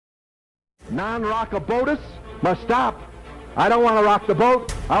Non-rock-a-botus must stop. I don't want to rock the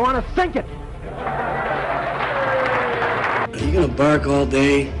boat. I want to sink it. Are you going to bark all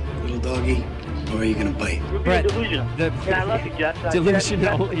day, little doggy, or are you going to bite? We're being delusional. And I love you, Jeff.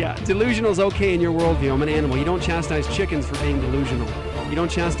 Delusional, yeah. Delusional is okay in your worldview. I'm an animal. You don't chastise chickens for being delusional. You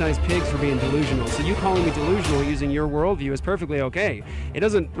don't chastise pigs for being delusional. So you calling me delusional using your worldview is perfectly okay. It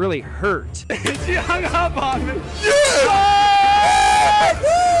doesn't really hurt. She hung up on me.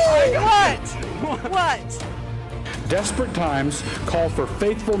 What? Desperate times call for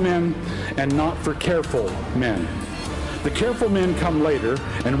faithful men and not for careful men. The careful men come later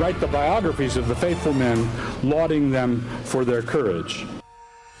and write the biographies of the faithful men, lauding them for their courage.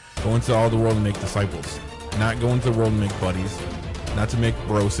 Go into all the world and make disciples. Not go into the world and make buddies. Not to make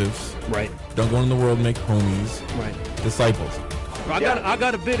brosives. Right. Don't go into the world and make homies. Right. Disciples. I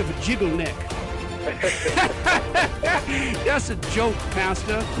got a bit of a jiggle neck. That's a joke,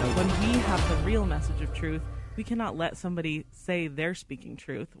 Pastor. When we have the real message of truth, we cannot let somebody say they're speaking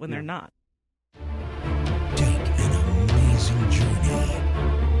truth when they're not. Take an amazing journey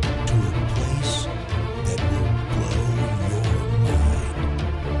to a place that will blow your mind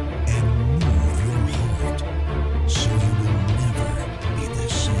and move your heart so you will never be the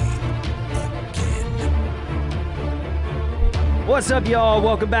same again. What's up, y'all?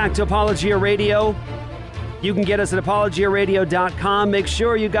 Welcome back to Apologia Radio. You can get us at apologiaradio.com. Make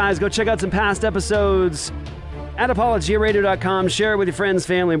sure you guys go check out some past episodes at apologiaradio.com. Share it with your friends,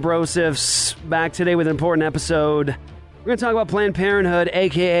 family, and brosifs. Back today with an important episode. We're going to talk about Planned Parenthood,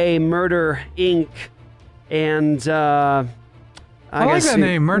 a.k.a. Murder, Inc. And I like that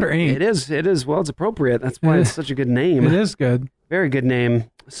name, Murder, Inc. It is. Well, it's appropriate. That's why it's such a good name. It is good. Very good name.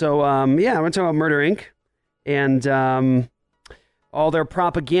 So, I'm going to talk about Murder, Inc. And all their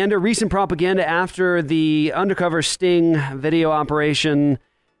propaganda, recent propaganda after the undercover sting video operation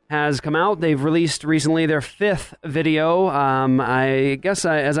has come out. They've released recently their 5th video. I guess,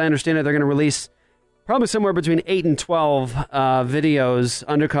 as I understand it, they're going to release probably somewhere between 8 and 12 videos,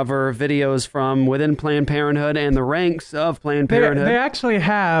 undercover videos from within Planned Parenthood and the ranks of Planned Parenthood. They actually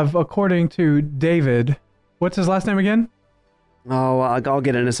have, according to David, what's his last name again? Oh, I'll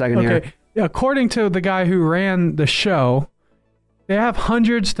get it in a second here. According to the guy who ran the show, they have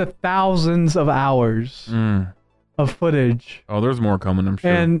hundreds to thousands of hours of footage. Oh, there's more coming, I'm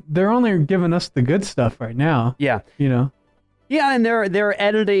sure. And they're only giving us the good stuff right now. Yeah. You know? Yeah, and they're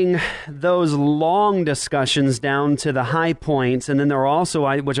editing those long discussions down to the high points, and then they're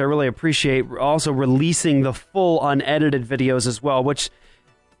also, which I really appreciate, also releasing the full unedited videos as well, which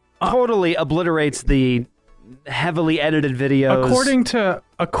totally obliterates the heavily edited videos.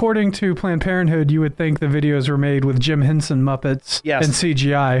 According to Planned Parenthood, you would think the videos were made with Jim Henson Muppets and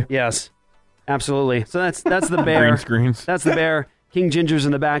CGI. Yes, absolutely. So that's the bear. Green screens. That's the bear. King Ginger's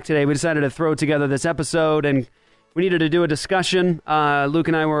in the back today. We decided to throw together this episode, and we needed to do a discussion. Luke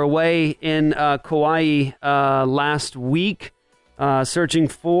and I were away in Kauai last week, searching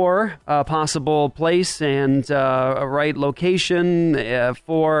for a possible place and a right location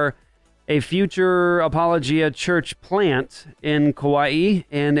for a future Apologia church plant in Kauai,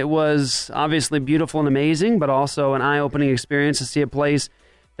 and it was obviously beautiful and amazing, but also an eye-opening experience to see a place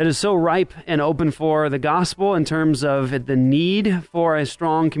that is so ripe and open for the gospel in terms of the need for a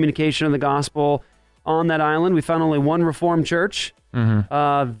strong communication of the gospel on that island. We found only one Reformed church,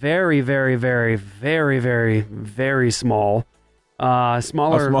 very, very, very, very, very, very small.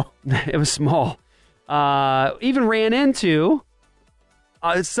 Smaller. It was small. Even ran into...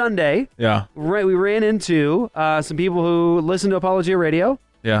 Sunday, we ran into some people who listen to Apologia Radio,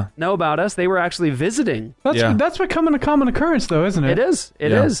 know about us. They were actually visiting. That's becoming a common occurrence, though, isn't it? It is.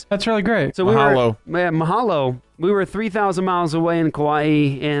 It is. That's really great. So mahalo. We were 3,000 miles away in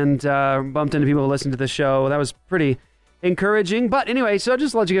Kauai and bumped into people who listened to the show. That was pretty encouraging. But anyway, so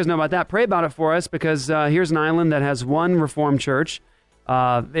just to let you guys know about that. Pray about it for us, because here's an island that has one Reformed church.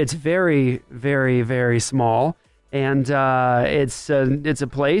 It's very, very, very small. And it's a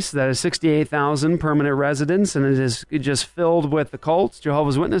place that has 68,000 permanent residents, and it is just filled with the cults,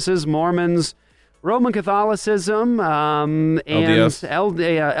 Jehovah's Witnesses, Mormons, Roman Catholicism, and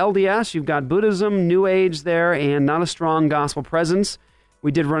LDS. You've got Buddhism, New Age there, and not a strong gospel presence.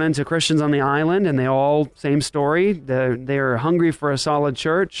 We did run into Christians on the island, and they all, same story. They're hungry for a solid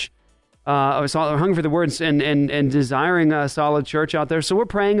church. Hungry for the words and desiring a solid church out there. So we're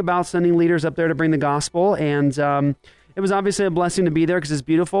praying about sending leaders up there to bring the gospel. And it was obviously a blessing to be there because it's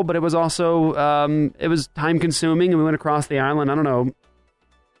beautiful, but it was also, it was time consuming, and we went across the island. I don't know.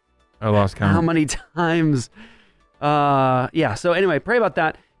 I lost count. How many times? So anyway, pray about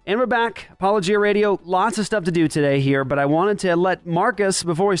that. And we're back. Apologia Radio. Lots of stuff to do today here, but I wanted to let Marcus,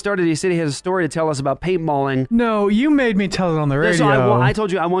 before we started, he said he has a story to tell us about paintballing. No, you made me tell it on the radio. So I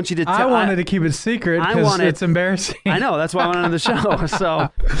told you I want you to tell. I wanted to keep it secret because it's embarrassing. I know. That's why I went on the show.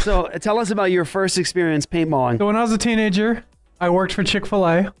 So tell us about your first experience paintballing. So when I was a teenager, I worked for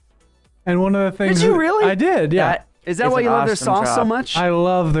Chick-fil-A. And one of the things... Did you really? I did, yeah. Is that why you love their sauce so much? I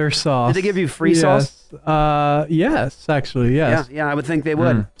love their sauce. Did they give you free sauce? Yes, actually, yes. Yeah, I would think they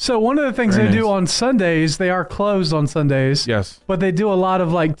would. So one of the things they do on Sundays, they are closed on Sundays. Yes. But they do a lot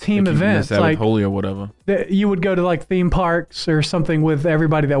of like team events. Like Apologia, whatever. You would go to like theme parks or something with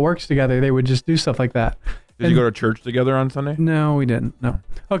everybody that works together. They would just do stuff like that. Did you go to church together on Sunday? No, we didn't. No.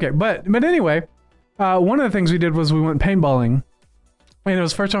 Okay, but anyway, one of the things we did was we went paintballing. And it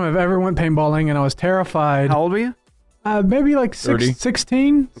was the first time I've ever went paintballing, and I was terrified. How old were you? Maybe like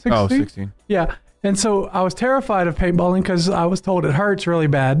 16. Oh, 16. Yeah. And so I was terrified of paintballing because I was told it hurts really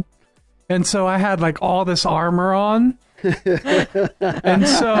bad. And so I had like all this armor on. And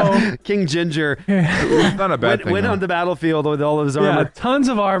so King Ginger It's not a bad thing. went on the battlefield with all of his armor. Yeah, tons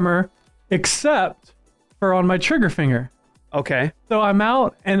of armor, except for on my trigger finger. Okay. So I'm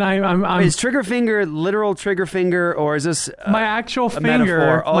out, and I'm Is trigger finger literal trigger finger, or is this my actual finger?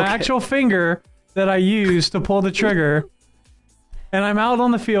 metaphor? Okay. My actual finger that I use to pull the trigger. And I'm out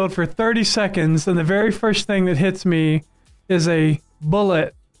on the field for 30 seconds, and the very first thing that hits me is a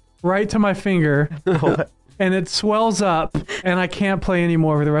bullet right to my finger, and it swells up, and I can't play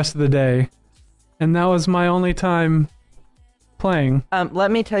anymore for the rest of the day. And that was my only time playing.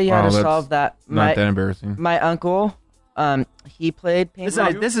 Let me tell you how to solve that. Not that embarrassing. My uncle, he played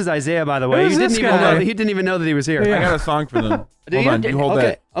paintball. This is Isaiah, by the way. Who's He this didn't guy? he didn't even know that he was here. Yeah. I got a song for them. Do Hold you? on, you hold Okay.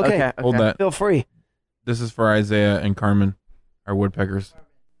 that. Okay. Hold that. Feel free. This is for Isaiah and Carmen, our woodpeckers.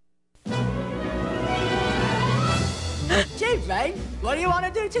 Gee, Rain, what do you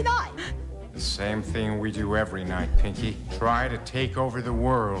want to do tonight? The same thing we do every night, Pinky. Try to take over the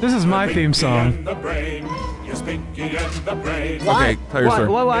world. This is my theme song. Okay, tell your story.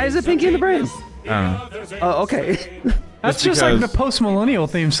 Why is it Pinky in the Brain? I don't know. Oh, okay. That's just like the post-millennial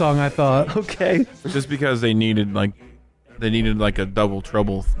theme song, I thought. Okay. Just because they needed like a double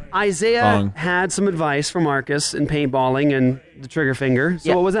trouble Isaiah song. had some advice for Marcus in paintballing and the trigger finger.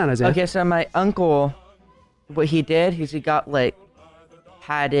 So what was that, Isaiah? Okay, so my uncle, what he did is he got like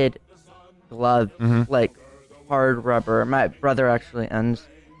padded gloves, like hard rubber. My brother actually owns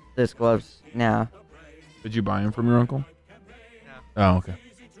those gloves now. Did you buy them from your uncle? No. Oh, okay.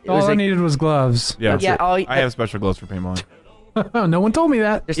 All I needed was gloves. Yeah, Yeah, I have special gloves for paintballing. No one told me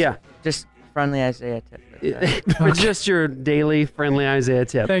that. Just friendly Isaiah tip. It's just your daily friendly Isaiah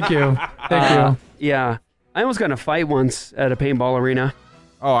tip. Thank you. Thank you. Yeah. I almost got in a fight once at a paintball arena.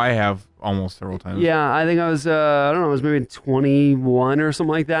 Oh, I have almost several times. Yeah, I think I was, I don't know, I was maybe 21 or something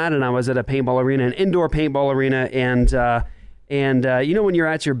like that, and I was at a paintball arena, an indoor paintball arena, and you know when you're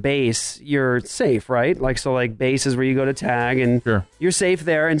at your base, you're safe, right? Like base is where you go to tag, and you're safe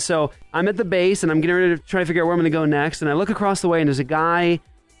there. And so I'm at the base, and I'm getting ready to try to figure out where I'm going to go next, and I look across the way, and there's a guy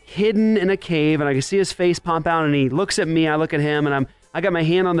hidden in a cave, and I can see his face pop out, and he looks at me, I look at him, and I got my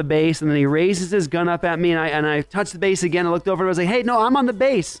hand on the base, and then he raises his gun up at me, and I touched the base again. I looked over, and I was like, hey, no, I'm on the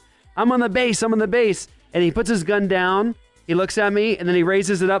base. I'm on the base. And he puts his gun down. He looks at me, and then he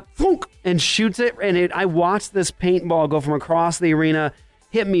raises it up, thunk, and shoots it. And I watched this paintball go from across the arena,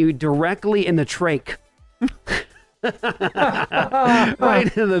 hit me directly in the trach.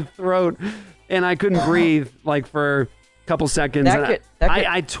 Right in the throat. And I couldn't breathe, like, for a couple seconds.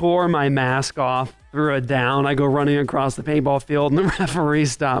 I tore my mask off, threw it down. I go running across the paintball field, and the referee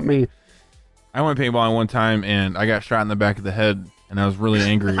stopped me. I went paintballing one time, and I got shot in the back of the head, and I was really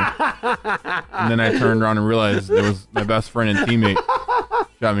angry. And then I turned around and realized it was my best friend and teammate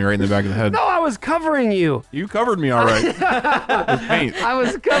shot me right in the back of the head. No, I was covering you. You covered me all right. With paint. I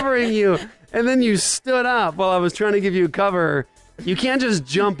was covering you, and then you stood up while I was trying to give you cover. You can't just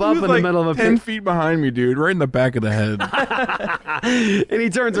jump up in the middle of a 10 feet behind me, dude, right in the back of the head. And he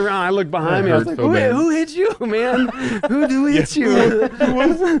turns around. I look behind me. I was like, so who hit you, man? Who hit you? Who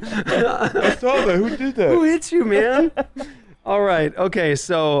was I saw that. Who did that? Who hit you, man? All right. Okay.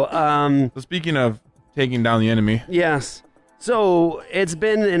 So, so speaking of taking down the enemy. Yes. So it's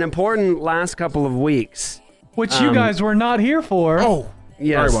been an important last couple of weeks. Which you guys were not here for. Oh.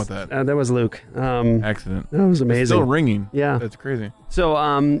 Yes. Sorry about that. That was Luke. Accident. That was amazing. It's still ringing. Yeah. That's crazy. So,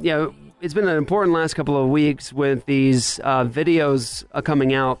 it's been an important last couple of weeks with these videos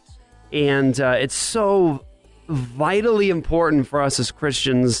coming out. And it's so vitally important for us as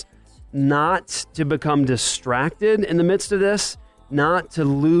Christians not to become distracted in the midst of this, not to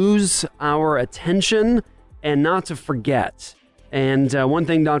lose our attention, and not to forget. And one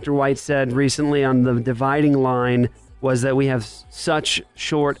thing Dr. White said recently on the dividing line was that we have such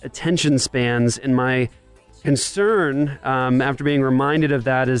short attention spans. And my concern, after being reminded of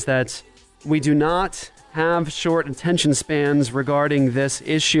that, is that we do not have short attention spans regarding this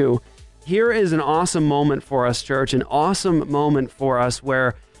issue. Here is an awesome moment for us, church, an awesome moment for us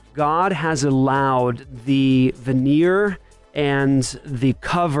where God has allowed the veneer and the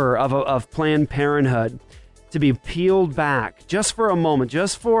cover of Planned Parenthood to be peeled back just for a moment,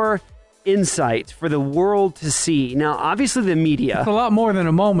 just for insight, for the world to see. Now, obviously, the media... It's a lot more than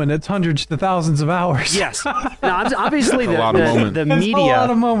a moment. It's hundreds to thousands of hours. Yes. Now, obviously, the a media... lot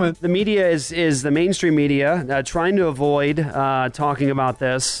of moments. The media is the mainstream media trying to avoid talking about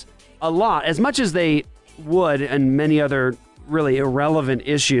this a lot, as much as they would and many other really irrelevant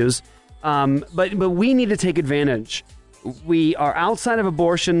issues. But we need to take advantage. We are outside of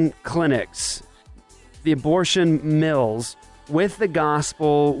abortion clinics, the abortion mills, with the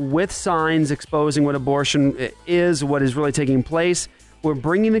gospel, with signs exposing what abortion is, what is really taking place. We're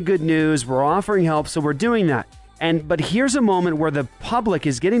bringing the good news. We're offering help, so we're doing that. But here's a moment where the public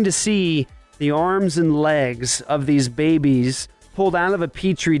is getting to see the arms and legs of these babies pulled out of a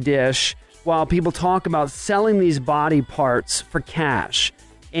petri dish while people talk about selling these body parts for cash.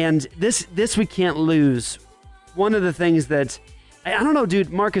 And this we can't lose. One of the things that, I don't know,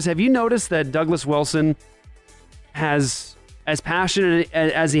 dude, Marcus, have you noticed that Douglas Wilson has, as passionate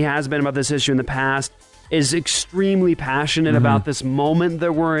as he has been about this issue in the past, is extremely passionate about this moment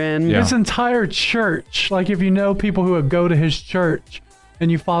that we're in? Yeah. His entire church, like if you know people who would go to his church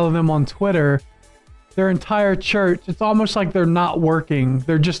and you follow them on Twitter, their entire church, it's almost like they're not working.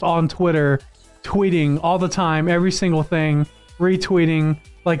 They're just on Twitter, tweeting all the time, every single thing, retweeting,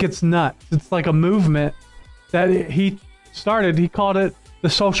 like it's nuts. It's like a movement that he started. He called it the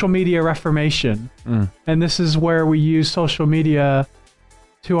social media reformation. And this is where we use social media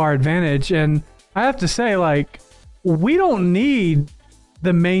to our advantage. And I have to say, like, we don't need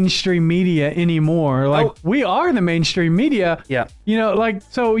the mainstream media anymore. Like, we are the mainstream media. Yeah. You know, like,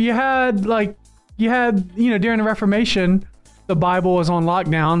 so you had, during the Reformation, the Bible was on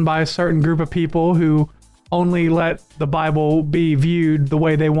lockdown by a certain group of people who only let the Bible be viewed the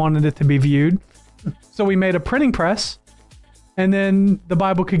way they wanted it to be viewed. So we made a printing press, and then the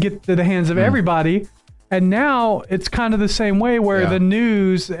Bible could get to the hands of everybody. And now it's kind of the same way where the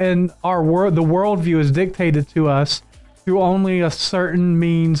news and the worldview is dictated to us through only a certain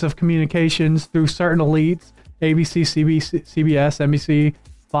means of communications, through certain elites, ABC, CBS, NBC,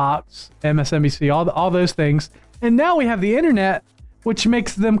 Fox, MSNBC, all those things. And now we have the internet, which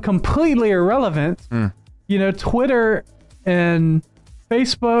makes them completely irrelevant. You know, Twitter and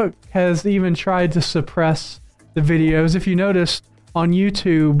Facebook has even tried to suppress the videos. If you notice on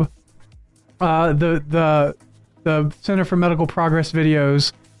YouTube, the Center for Medical Progress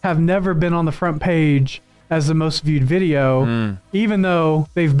videos have never been on the front page as the most viewed video, even though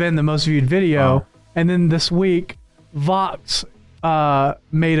they've been the most viewed video. Wow. And then this week, Vox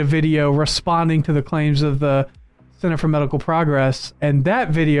made a video responding to the claims of the Center for Medical Progress, and that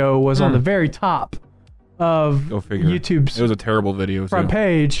video was on the very top of YouTube's it was a terrible video front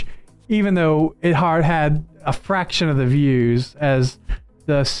page, even though it had a fraction of the views as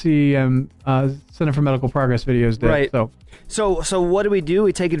the Center for Medical Progress videos did. Right. So what do?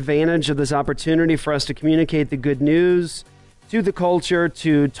 We take advantage of this opportunity for us to communicate the good news to the culture,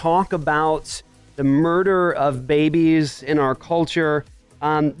 to talk about the murder of babies in our culture.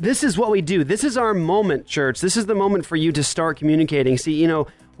 This is what we do. This is our moment, church. This is the moment for you to start communicating. See, you know,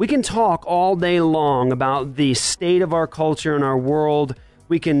 we can talk all day long about the state of our culture and our world.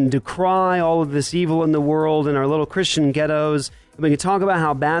 We can decry all of this evil in the world in our little Christian ghettos. We can talk about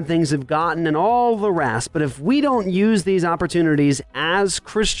how bad things have gotten and all the rest. But if we don't use these opportunities as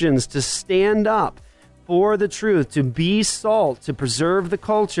Christians to stand up for the truth, to be salt, to preserve the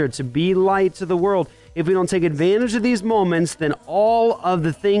culture, to be light to the world, if we don't take advantage of these moments, then all of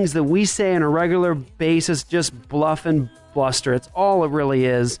the things that we say on a regular basis just bluff and bluster. It's all it really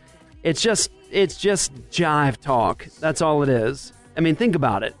is. It's just jive talk. That's all it is. I mean, think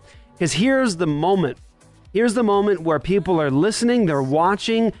about it. Because here's the moment. Here's the moment where people are listening, they're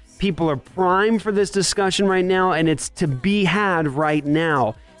watching, people are primed for this discussion right now, and it's to be had right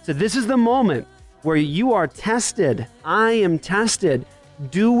now. So this is the moment where you are tested. I am tested.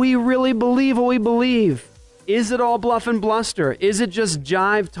 Do we really believe what we believe? Is it all bluff and bluster? Is it just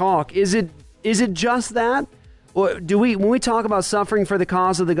jive talk? Is it just that? Or do we, when we talk about suffering for the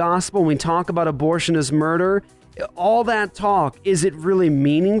cause of the gospel, when we talk about abortion as murder, all that talk, is it really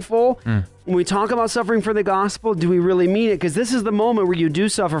meaningful? When we talk about suffering for the gospel, do we really mean it? Because this is the moment where you do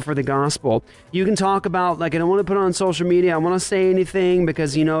suffer for the gospel. You can talk about, like, I don't want to put it on social media. I don't want to say anything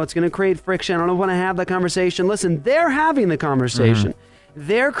because, it's going to create friction. I don't want to have that conversation. Listen, they're having the conversation.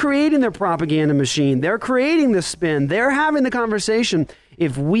 They're creating their propaganda machine. They're creating the spin. They're having the conversation.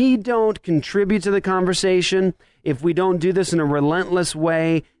 If we don't contribute to the conversation, if we don't do this in a relentless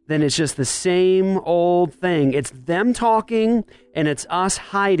way, then it's just the same old thing. It's them talking and it's us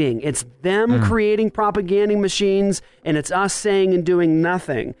hiding. It's them creating propaganda machines and it's us saying and doing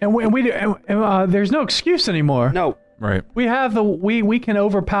nothing. And there's no excuse anymore. No. Right. We have we can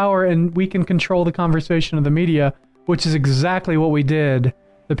overpower and we can control the conversation of the media, which is exactly what we did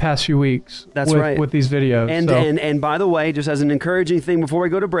the past few weeks. That's right. With these videos. And by the way, just as an encouraging thing before we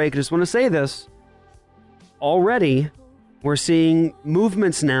go to break, I just want to say this. Already, we're seeing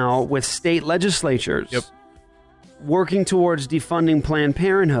movements now with state legislatures working towards defunding Planned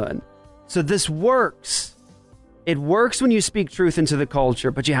Parenthood. So this works. It works when you speak truth into the culture,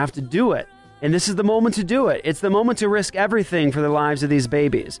 but you have to do it. And this is the moment to do it. It's the moment to risk everything for the lives of these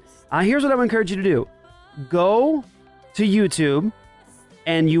babies. Here's what I would encourage you to do. Go to YouTube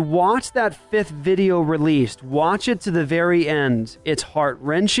and you watch that 5th video released. Watch it to the very end. It's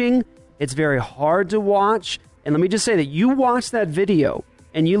heart-wrenching. It's very hard to watch. And let me just say that you watch that video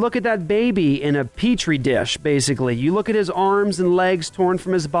and you look at that baby in a petri dish, basically. You look at his arms and legs torn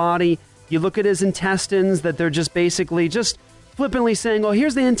from his body. You look at his intestines that they're just basically just flippantly saying, oh,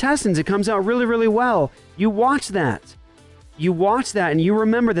 here's the intestines. It comes out really, really well. You watch that. You watch that and you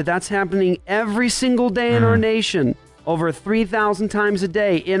remember that that's happening every single day in our nation. Over 3,000 times a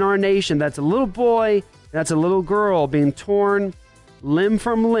day in our nation. That's a little boy, that's a little girl being torn limb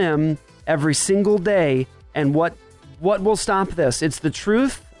from limb every single day. And what will stop this? It's the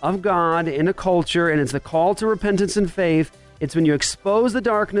truth of God in a culture, and it's the call to repentance and faith. It's when you expose the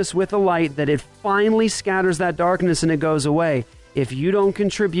darkness with the light that it finally scatters that darkness and it goes away. If you don't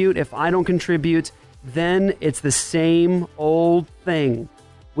contribute, if I don't contribute, then it's the same old thing.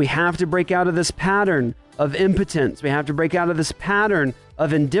 We have to break out of this pattern of impotence. We have to break out of this pattern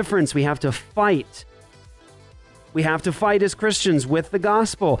of indifference. We have to fight. We have to fight as Christians with the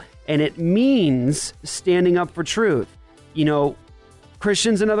gospel. And it means standing up for truth.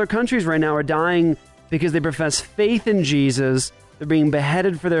 Christians in other countries right now are dying because they profess faith in Jesus. They're being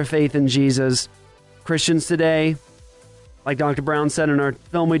beheaded for their faith in Jesus. Christians today, like Dr. Brown said in our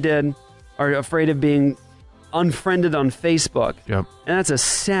film we did, are afraid of being unfriended on Facebook. Yep. And that's a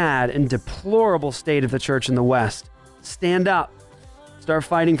sad and deplorable state of the church in the West. Stand up. Start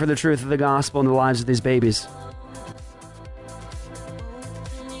fighting for the truth of the gospel in the lives of these babies.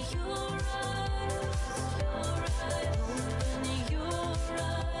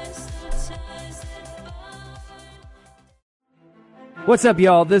 What's up,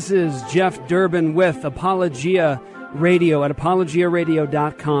 y'all? This is Jeff Durbin with Apologia Radio at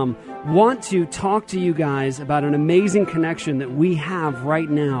apologiaradio.com. Want to talk to you guys about an amazing connection that we have right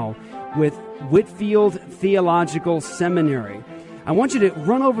now with Whitefield Theological Seminary. I want you to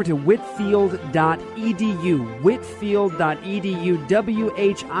run over to whitefield.edu,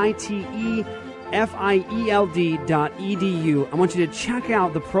 whitefield.edu, whitefield.edu. I want you to check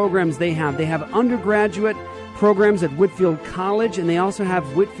out the programs they have. They have undergraduate programs at Whitefield College, and they also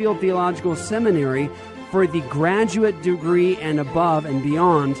have Whitefield Theological Seminary for the graduate degree and above and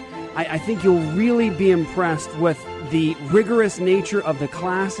beyond. I think you'll really be impressed with the rigorous nature of the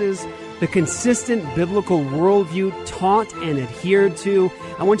classes, the consistent biblical worldview taught and adhered to.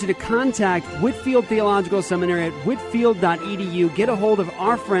 I want you to contact Whitefield Theological Seminary at whitefield.edu. Get a hold of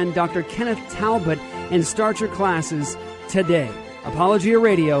our friend, Dr. Kenneth Talbot, and start your classes today.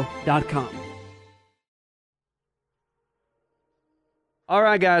 ApologiaRadio.com. All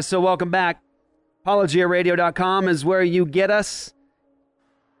right, guys, so welcome back. ApologiaRadio.com is where you get us.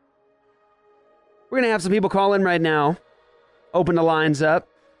 We're going to have some people call in right now. Open the lines up.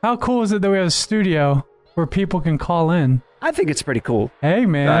 How cool is it that we have a studio where people can call in? I think it's pretty cool. Hey,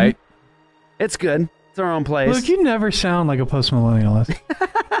 man. Right? It's good. It's our own place. Look, you never sound like a post-millennialist.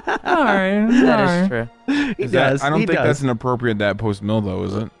 All right. That is true. He does. I don't He think does. that's an appropriate that post-mill, though,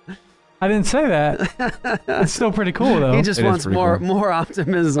 is it? I didn't say that. It's still pretty cool, though. He just wants more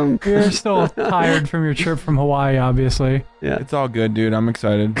optimism. You're still tired from your trip from Hawaii, obviously. Yeah. It's all good, dude. I'm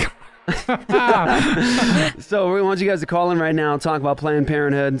excited. So we want you guys to call in right now, talk about Planned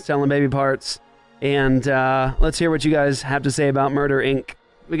Parenthood, selling baby parts, and let's hear what you guys have to say about Murder, Inc.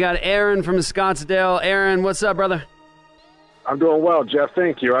 We got Aaron from Scottsdale. Aaron, what's up, brother? I'm doing well, Jeff.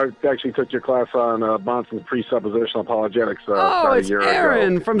 Thank you. I actually took your class on Bonson's presuppositional apologetics about it's a year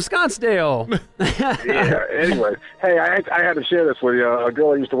Aaron ago. from Scottsdale. Yeah. Anyway, hey, I had to share this with you. A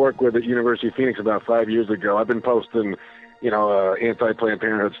girl I used to work with at University of Phoenix about 5 years ago. I've been posting, anti-Planned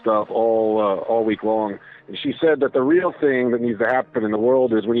Parenthood stuff all week long. And she said that the real thing that needs to happen in the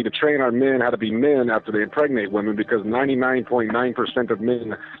world is we need to train our men how to be men after they impregnate women, because 99.9% of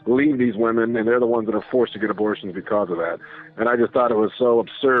men leave these women, and they're the ones that are forced to get abortions because of that. And I just thought it was so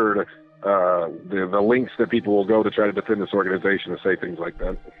absurd, the lengths that people will go to try to defend this organization and say things like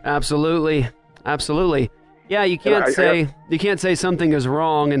that. Absolutely. Yeah, you can't say something is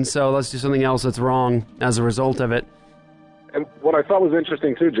wrong, and so let's do something else that's wrong as a result of it. And what I thought was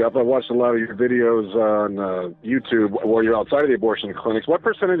interesting, too, Jeff, I watched a lot of your videos on YouTube where you're outside of the abortion clinics. What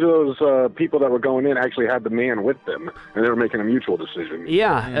percentage of those people that were going in actually had the man with them, and they were making a mutual decision?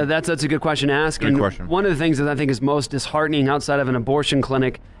 Yeah, that's a good question to ask. Good question. One of the things that I think is most disheartening outside of an abortion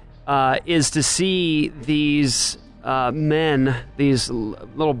clinic is to see these men, these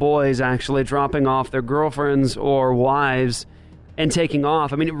little boys actually dropping off their girlfriends or wives and taking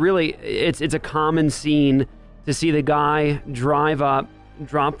off. I mean, really, it's a common scene to see the guy drive up,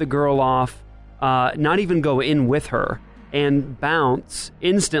 drop the girl off, not even go in with her, and bounce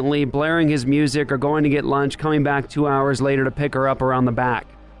instantly, blaring his music or going to get lunch, coming back 2 hours later to pick her up around the back.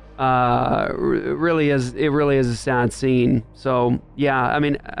 It really is a sad scene. So, yeah, I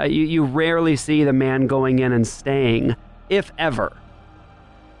mean, you rarely see the man going in and staying, if ever.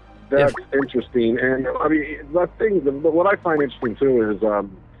 That's interesting. And, I mean, what I find interesting, too, is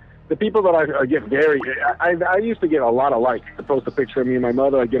the people that I get I used to get a lot of likes. I post a picture of me and my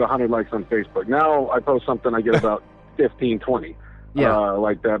mother, I get 100 likes on Facebook. Now I post something, I get about 15, 20.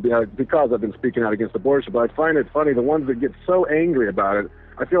 Like that, because I've been speaking out against abortion. But I find it funny, the ones that get so angry about it,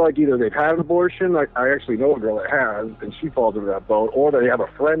 I feel like either they've had an abortion, I actually know a girl that has, and she falls into that boat, or they have a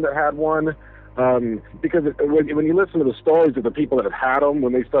friend that had one. Because when you listen to the stories of the people that have had them,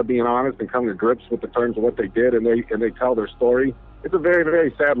 when they start being honest and come to grips with the terms of what they did, and they tell their story, it's a very,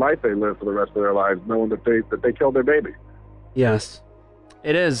 very sad life they live for the rest of their lives, knowing that they killed their baby. Yes,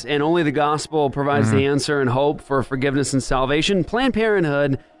 it is, and only the gospel provides the answer and hope for forgiveness and salvation. Planned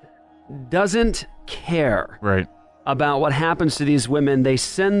Parenthood doesn't care about what happens to these women. They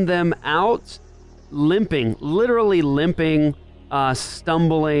send them out limping, literally limping,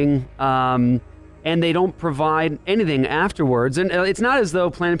 stumbling, and they don't provide anything afterwards. And it's not as though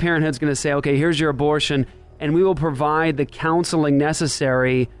Planned Parenthood's going to say, okay, here's your abortion, and we will provide the counseling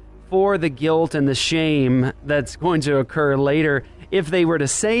necessary for the guilt and the shame that's going to occur later. If they were to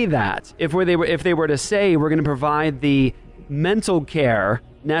say that, if they were to say we're going to provide the mental care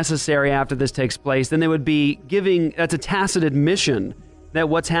necessary after this takes place, then they would be that's a tacit admission that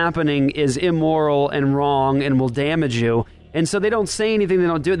what's happening is immoral and wrong and will damage you. And so they don't say anything, they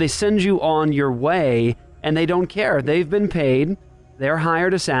don't do it. They send you on your way, and they don't care. They've been paid. They're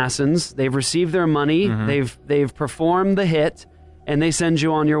hired assassins. They've received their money. They've performed the hit, and they send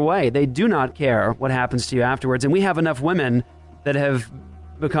you on your way. They do not care what happens to you afterwards. And we have enough women that have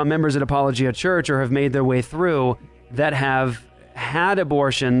become members at Apologia Church or have made their way through that have had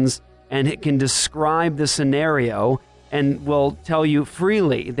abortions and can describe the scenario and will tell you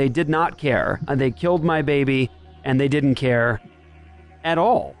freely they did not care. They killed my baby, and they didn't care at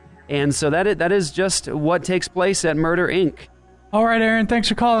all. And so that is just what takes place at Murder, Inc. All right, Aaron, thanks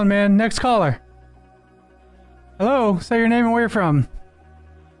for calling, man. Next caller. Hello, say your name and where you're from.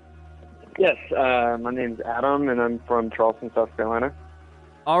 Yes, my name's Adam, and I'm from Charleston, South Carolina.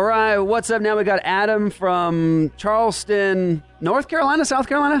 All right, what's up now? We got Adam from Charleston, North Carolina, South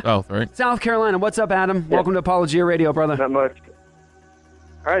Carolina? South Carolina. What's up, Adam? Welcome to Apologia Radio, brother. Not much.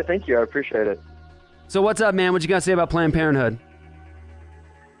 All right, thank you. I appreciate it. So what's up, man? What you got to say about Planned Parenthood?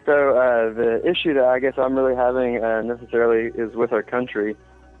 So the issue that I guess I'm really having necessarily is with our country,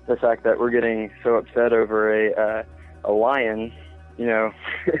 the fact that we're getting so upset over a lion,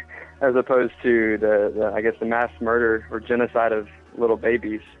 as opposed to the mass murder or genocide of little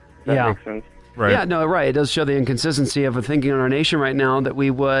babies. That makes sense. Right. Yeah, no, right. It does show the inconsistency of a thinking in our nation right now that we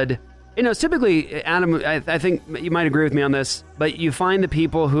would, typically, Adam, I think you might agree with me on this, but you find the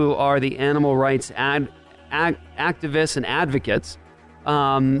people who are the animal rights activists and advocates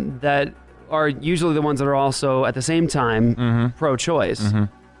that are usually the ones that are also at the same time pro-choice.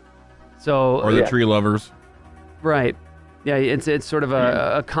 So, or the tree lovers. Right. Yeah, it's sort of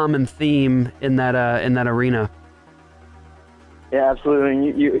a common theme in that arena. Yeah, absolutely.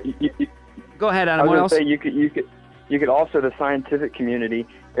 And you go ahead, Adam. I was what else? Say you could also, the scientific community,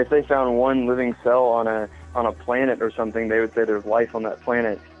 if they found one living cell on a planet or something, they would say there's life on that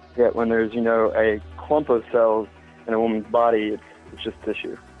planet. Yet when there's a clump of cells in a woman's body, it's just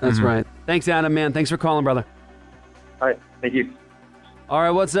tissue. That's right. Thanks, Adam, man. Thanks for calling, brother. All right. Thank you. All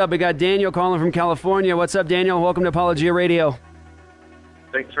right, what's up? We got Daniel calling from California. What's up, Daniel? Welcome to Apologia Radio.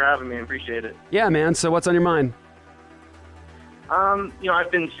 Thanks for having me. I appreciate it. Yeah, man. So what's on your mind?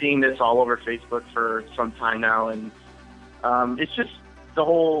 I've been seeing this all over Facebook for some time now, and it's just the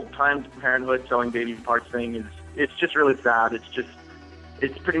whole Planned Parenthood selling baby parts thing it's just really sad.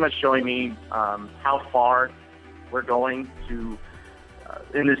 It's pretty much showing me how far we're going to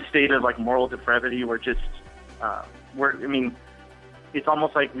in this state of like moral depravity. We're just it's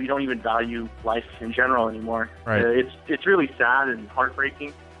almost like we don't even value life in general anymore. Right. It's really sad and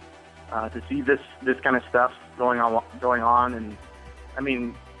heartbreaking to see this kind of stuff going on. And I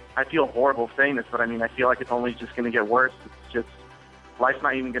mean, I feel horrible saying this, but I mean, I feel like it's only just going to get worse. It's just life's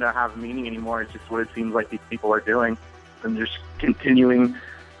not even going to have meaning anymore. It's just what it seems like these people are doing, and just continuing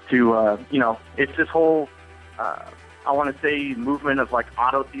to it's this whole I want to say movement of like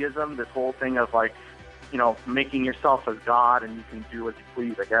autotheism. This whole thing of like, making yourself as God and you can do as you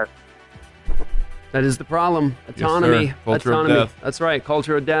please, I guess. That is the problem. Autonomy. Yes, culture Autonomy. of death. That's right.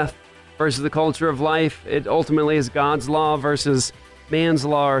 Culture of death versus the culture of life. It ultimately is God's law versus man's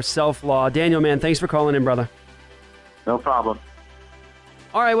law or self-law. Daniel, man, thanks for calling in, brother. No problem.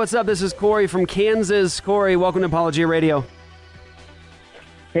 All right, what's up? This is Corey from Kansas. Corey, welcome to Apologia Radio.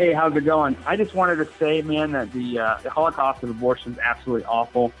 Hey, how's it going? I just wanted to say, man, that the Holocaust of abortion is absolutely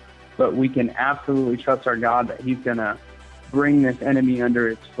awful, but we can absolutely trust our God that He's going to bring this enemy under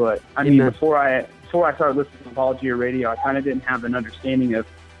its foot. I mean, before I started listening to Apologia Radio, I kind of didn't have an understanding of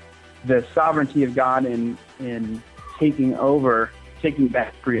the sovereignty of God in taking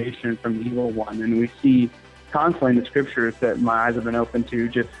back creation from the evil one. And we see constantly in the scriptures that my eyes have been open to,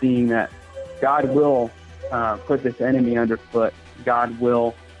 just seeing that God will put this enemy underfoot. God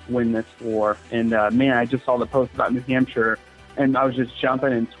will win this war. And man, I just saw the post about New Hampshire, and I was just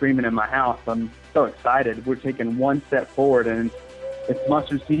jumping and screaming in my house. I'm so excited. We're taking one step forward, and it's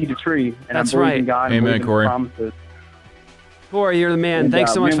mustard seed to tree. And That's I'm believing right. God and Amen, believing Corey. His promises. Corey, you're the man. And,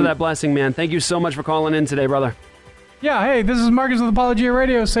 Thanks so much man, for that blessing, man. Thank you so much for calling in today, brother. Yeah, hey, this is Marcus with Apologia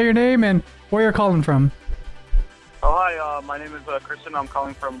Radio. Say your name and where you're calling from. Oh, hi. My name is Christian. I'm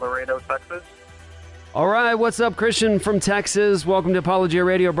calling from Laredo, Texas. All right, what's up, Christian from Texas? Welcome to Apologia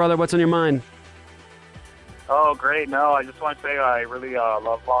Radio, brother. What's on your mind? Oh, great. No, I just want to say I really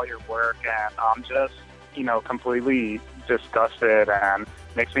love all your work, and I'm just, completely disgusted, and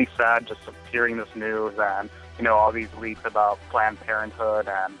makes me sad just hearing this news and, all these leaks about Planned Parenthood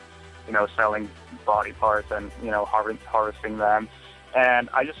and, selling body parts and, harvesting them. And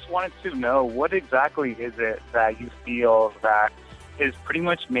I just wanted to know, what exactly is it that you feel that is pretty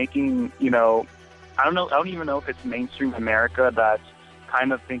much making, I don't even know if it's mainstream America that's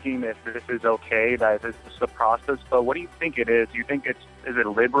kind of thinking that this is okay, that this is the process, but what do you think it is? Do you think is it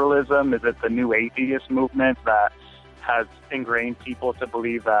liberalism? Is it the new atheist movement that has ingrained people to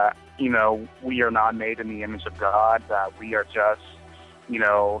believe that, we are not made in the image of God, that we are just,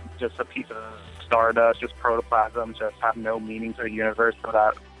 just a piece of stardust, just protoplasm, just have no meaning to the universe, so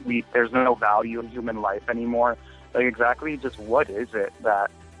that there's no value in human life anymore? Like, exactly just what is it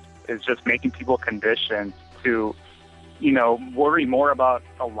that is just making people conditioned to, worry more about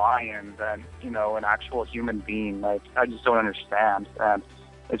a lion than, an actual human being? Like, I just don't understand. And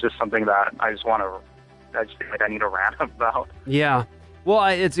it's just something that I just feel like I need to rant about. Yeah. Well,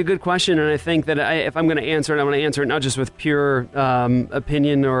 it's a good question, and I think that if I'm going to answer it, I'm going to answer it not just with pure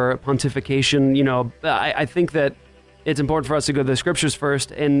opinion or pontification. I think that it's important for us to go to the scriptures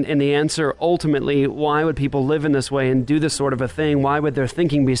first, and the answer ultimately, why would people live in this way and do this sort of a thing? Why would their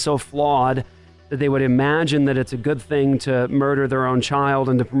thinking be so flawed that they would imagine that it's a good thing to murder their own child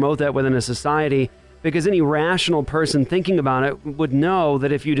and to promote that within a society? Because any rational person thinking about it would know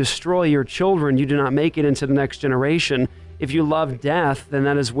that if you destroy your children, you do not make it into the next generation. If you love death, then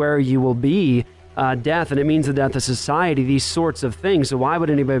that is where you will be, death, and it means the death of society, these sorts of things. So why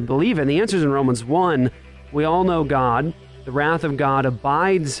would anybody believe it? And the answer is in Romans 1. We all know God. The wrath of God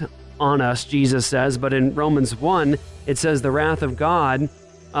abides on us, Jesus says. But in Romans 1, it says the wrath of God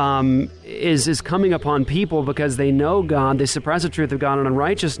is coming upon people because they know God. They suppress the truth of God in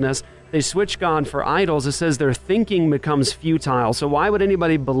unrighteousness. They switch God for idols. It says their thinking becomes futile. So why would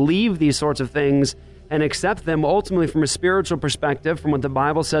anybody believe these sorts of things and accept them ultimately from a spiritual perspective, from what the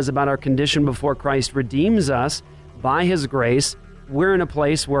Bible says about our condition before Christ redeems us by His grace? We're in a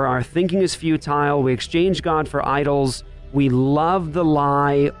place where our thinking is futile. We exchange God for idols. We love the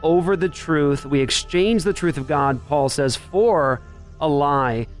lie over the truth. We exchange the truth of God, Paul says, for a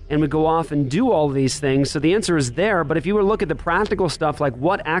lie. And we go off and do all of these things. So the answer is there. But if you were to look at the practical stuff, like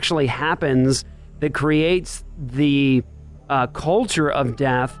what actually happens that creates the culture of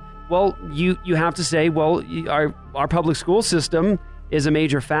death, well, you have to say, well, our public school system is a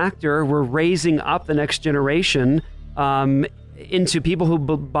major factor. We're raising up the next generation into people who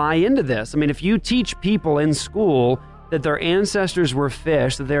buy into this. I mean, if you teach people in school that their ancestors were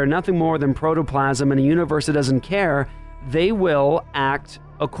fish, that they are nothing more than protoplasm in a universe that doesn't care, they will act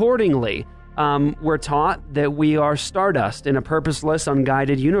accordingly. We're taught that we are stardust in a purposeless,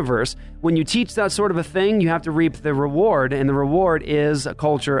 unguided universe. When you teach that sort of a thing, you have to reap the reward, and the reward is a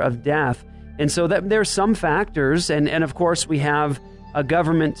culture of death. And so there's some factors, and of course we have a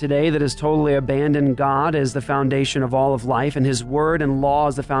government today that has totally abandoned God as the foundation of all of life, and his word and law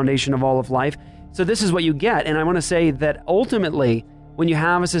is the foundation of all of life. So this is what you get. And I want to say that ultimately, when you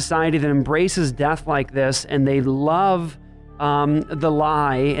have a society that embraces death like this, and they love the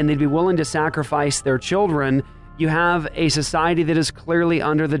lie, and they'd be willing to sacrifice their children, you have a society that is clearly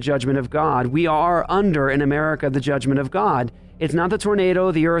under the judgment of God. We are under, in America, the judgment of God. It's not the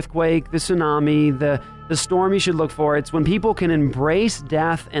tornado, the earthquake, the tsunami, the storm you should look for. It's when people can embrace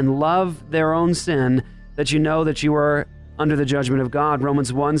death and love their own sin that you know that you are under the judgment of God.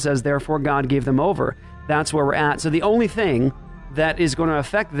 Romans 1 says, therefore God gave them over. That's where we're at. So the only thing that is going to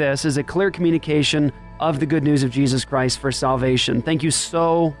affect this is a clear communication of the good news of Jesus Christ for salvation. Thank you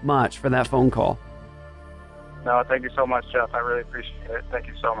so much for that phone call. No, thank you so much, Jeff. I really appreciate it. Thank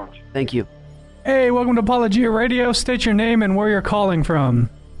you so much. Thank you. Hey, welcome to Apologia Radio. State your name and where you're calling from.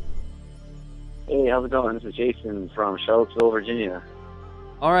 Hey, how's it going? This is Jason from Charlottesville, Virginia.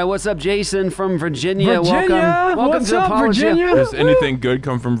 All right, what's up, Jason from Virginia? Virginia? Welcome What's to up, Apologia. Virginia? Does anything good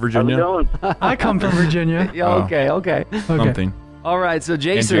come from Virginia? How's it going? I come from Virginia. Yeah, okay. Something. All right, so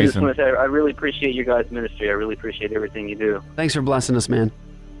Jason. I just want to say I really appreciate you guys' ministry. I really appreciate everything you do. Thanks for blessing us, man.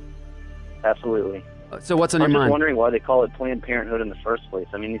 Absolutely. So what's on I'm your just mind? wondering why they call it Planned Parenthood in the first place.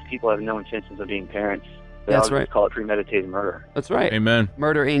 I mean, these people have no intentions of being parents. They That's always right. call it premeditated murder. That's right. Amen.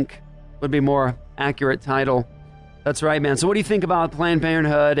 Murder, Inc. would be more accurate title. That's right, man. So what do you think about Planned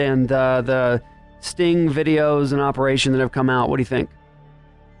Parenthood and the sting videos and operation that have come out? What do you think?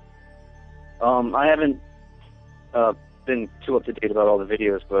 I haven't been too up to date about all the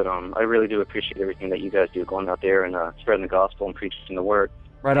videos, but I really do appreciate everything that you guys do, going out there and spreading the gospel and preaching the word.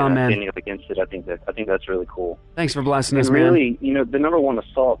 Right on, man. Standing up against it, I think that's really cool. Thanks for blessing us, and man. really, the number one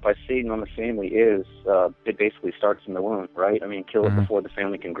assault by Satan on the family is it basically starts in the womb, right? I mean, kill it before the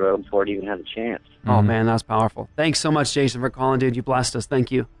family can grow, before it even has a chance. Oh, man, that's powerful. Thanks so much, Jason, for calling, dude. You blessed us.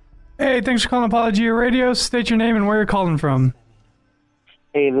 Thank you. Hey, thanks for calling Apologia Radio. State your name and where you're calling from.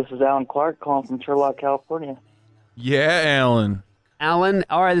 Hey, this is Alan Clark calling from Turlock, California. Yeah, Alan. Alan?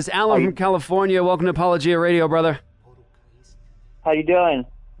 All right, this is Alan from California. Welcome to Apologia Radio, brother. How you doing?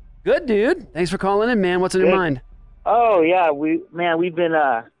 Good, dude. Thanks for calling in, man. What's on your mind? Oh yeah, we've been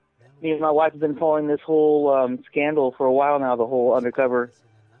me and my wife have been following this whole scandal for a while now, the whole undercover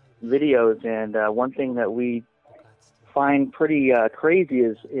videos, and one thing that we find pretty crazy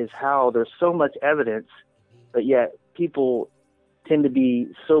is how there's so much evidence, but yet people tend to be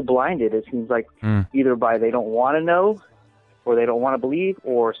so blinded. It seems like either by they don't want to know, or they don't want to believe,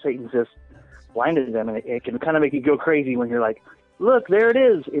 or Satan's just blinded them, and it can kind of make you go crazy when you're like, look, there it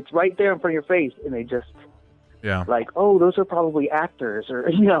is. It's right there in front of your face. And they just, like, oh, those are probably actors. Or,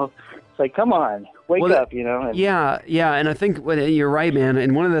 it's like, come on, wake up, And, Yeah, and I think you're right, man.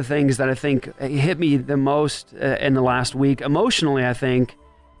 And one of the things that I think hit me the most in the last week, emotionally, I think,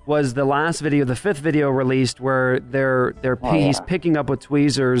 was the last video, the 5th video released, where he's picking up with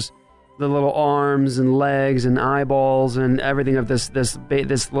tweezers the little arms and legs and eyeballs and everything of this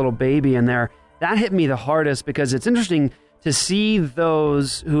little baby in there. That hit me the hardest, because it's interesting to see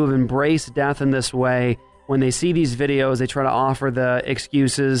those who have embraced death in this way. When they see these videos, they try to offer the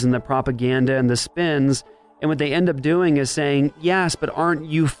excuses and the propaganda and the spins, and what they end up doing is saying, yes, but aren't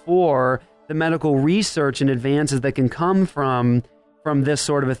you for the medical research and advances that can come from this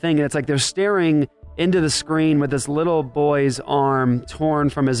sort of a thing? And it's like they're staring into the screen with this little boy's arm torn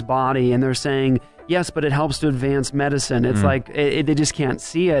from his body, and they're saying, yes, but it helps to advance medicine. It's like they just can't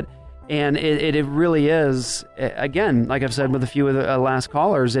see it. And it really is, again, like I've said with a few of the last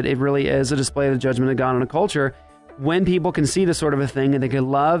callers, it really is a display of the judgment of God on a culture. When people can see this sort of a thing and they can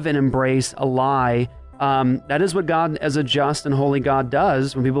love and embrace a lie, that is what God, as a just and holy God,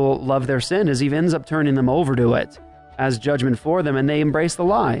 does when people love their sin, is he ends up turning them over to it as judgment for them, and they embrace the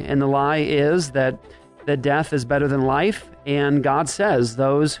lie. And the lie is that death is better than life, and God says,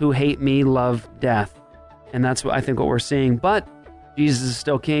 those who hate me love death. And that's what I think what we're seeing. But Jesus is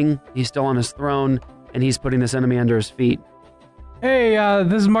still king, he's still on his throne, and he's putting this enemy under his feet. Hey,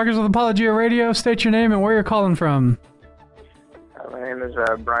 this is Marcus with Apologia Radio. State your name and where you're calling from. My name name is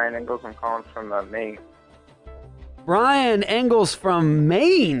Brian Engels. I'm calling from Maine. Brian Engels from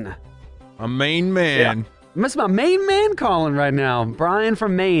Maine. A Maine man. Must be a Maine man calling right now. Brian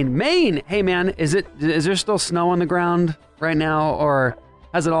from Maine. Maine. Hey man, is there still snow on the ground right now, or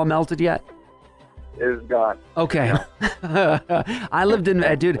has it all melted yet? It's gone. Okay. I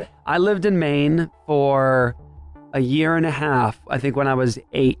lived in Maine for a year and a half. I think when I was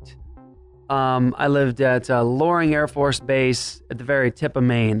 8. I lived at Loring Air Force Base at the very tip of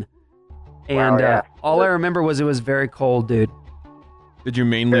Maine. And Wow, yeah. all I remember was it was very cold, dude. Did you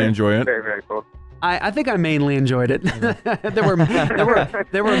mainly enjoy it? Very, very cold. I think I mainly enjoyed it. there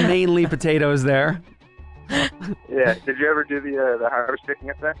were mainly potatoes there. Yeah. Did you ever do the harvest picking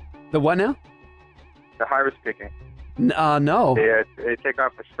up there? The what now? The harvest picking. No. They take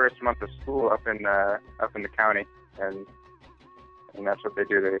off the first month of school up in the county, and that's what they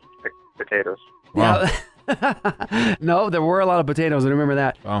do. They pick potatoes. Wow. No, there were a lot of potatoes. I remember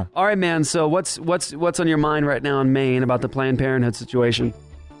that. Wow. All right, man. So what's on your mind right now in Maine about the Planned Parenthood situation?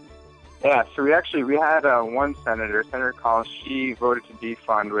 Yeah, so we had one senator, Senator Collins. She voted to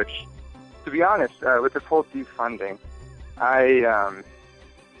defund, which, to be honest, with this whole defunding, I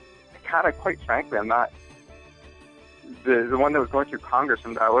kind of, quite frankly, I'm not the one that was going through Congress,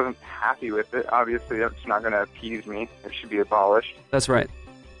 and I wasn't happy with it. Obviously, that's not going to appease me. It should be abolished. That's right.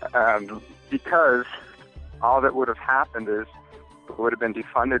 Because all that would have happened is it would have been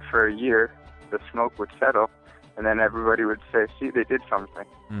defunded for a year, the smoke would settle, and then everybody would say, see, they did something.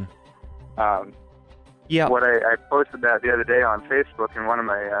 Yeah. What I posted that the other day on Facebook, and one of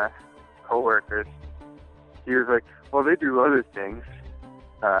my coworkers, he was like, well, they do other things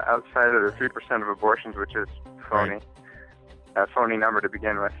outside of the 3% of abortions, which is phony. A phony number to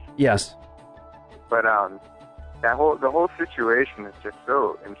begin with. Yes. But the whole situation is just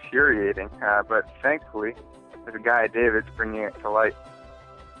so infuriating. But thankfully, there's a guy, David's bringing it to light.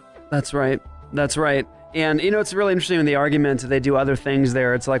 That's right. That's right. And, it's really interesting in the argument that they do other things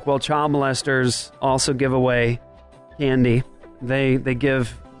there. It's like, well, child molesters also give away candy. They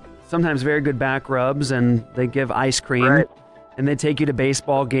give sometimes very good back rubs, and they give ice cream. Right. And they take you to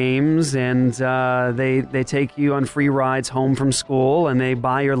baseball games, and they take you on free rides home from school, and they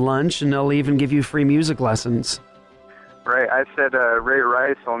buy your lunch, and they'll even give you free music lessons. Right. I said Ray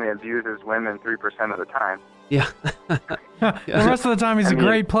Rice only abuses women 3% of the time. Yeah. The rest of the time, he's a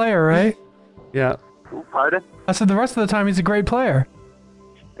great player, right? Yeah. Pardon? I said the rest of the time, he's a great player.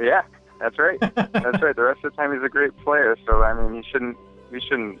 Yeah, that's right. That's right. The rest of the time, he's a great player. So I mean, we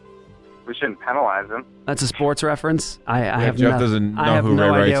shouldn't penalize him. That's a sports reference. I have Jeff doesn't know who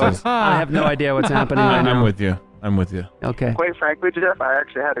no Ray idea Rice is. I have no idea what's happening right now. I'm with you. Okay. Quite frankly, Jeff, I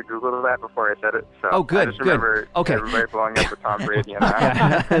actually had to Google that before I said it. So Oh, good, I just remember good. Okay. everybody blowing up with Tom Brady and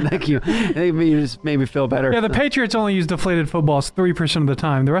that. Thank you. You just made me feel better. Yeah, the Patriots only use deflated footballs 3% of the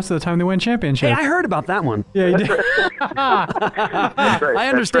time. The rest of the time, they win championships. Hey, I heard about that one. Yeah, you did.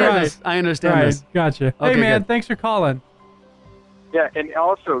 I understand this. I understand this. Gotcha. Okay, hey, man, good. thanks for calling. Yeah, and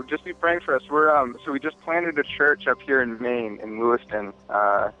also just be praying for us. We're so we just planted a church up here in Maine, in Lewiston,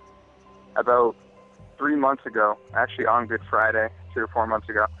 about 3 months ago, actually on Good Friday, 3 or 4 months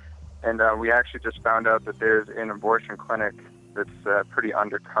ago, and we actually just found out that there's an abortion clinic that's pretty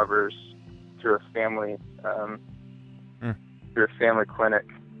undercovers through a family clinic,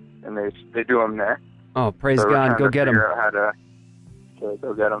 and they do them there. Oh, praise So we're God! trying Go to get them. figure out how to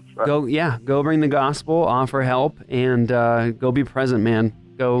go get them. Go bring the gospel, offer help, and go be present, man.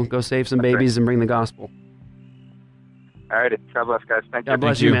 Go save some That's babies and bring the gospel. All right, God bless, guys. Thank you. God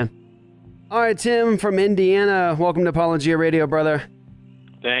bless you, man. All right, Tim from Indiana. Welcome to Apologia Radio, brother.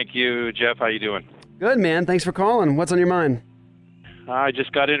 Thank you, Jeff. How you doing? Good, man. Thanks for calling. What's on your mind? I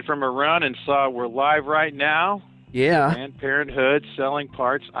just got in from a run and saw we're live right now. Yeah. And Parenthood selling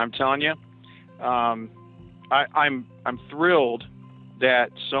parts. I'm telling you, I'm thrilled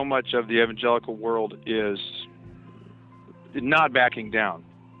that so much of the evangelical world is not backing down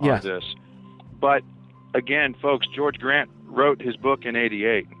on this. But again, folks, George Grant wrote his book in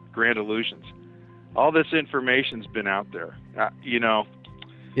 '88. Grand Illusions. All this information's been out there. Yeah.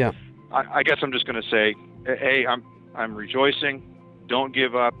 I guess I'm just going to say, hey, I'm rejoicing. Don't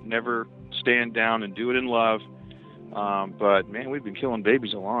give up. Never stand down, and do it in love. But man, we've been killing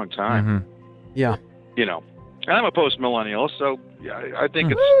babies a long time. Mm-hmm. Yeah. And I'm a post-millennial, so I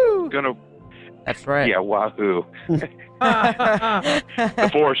think it's going to. That's right. Yeah, wahoo. The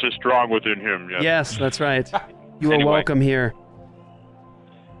force is strong within him. Yes, that's right. You Anyway. are welcome here.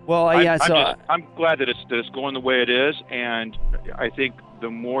 Well, I'm glad that it's going the way it is, and I think the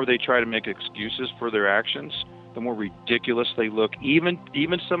more they try to make excuses for their actions, the more ridiculous they look. Even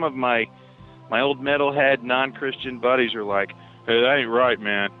some of my old metalhead non-Christian buddies are like, Hey, that ain't right,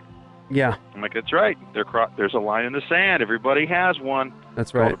 man. Yeah. I'm like, that's right. There's a line in the sand. Everybody has one. That's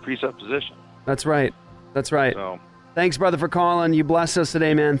It's called right. a presupposition. That's right. That's right. So, thanks, brother, for calling. You blessed us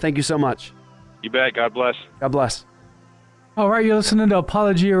today, man. Thank you so much. you bet. God bless. God bless. All right, you're listening to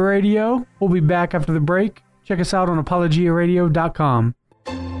Apologia Radio. We'll be back after the break. Check us out on apologiaradio.com.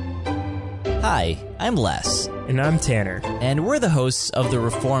 Hi, I'm Les. And I'm Tanner. And we're the hosts of the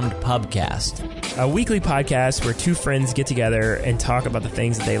Reformed Pubcast, a weekly podcast where two friends get together and talk about the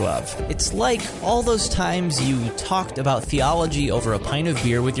things that they love. It's like all those times you talked about theology over a pint of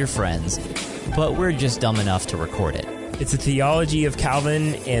beer with your friends, but we're just dumb enough to record it. It's a theology of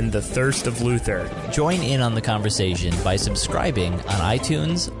Calvin and the thirst of Luther. Join in on the conversation by subscribing on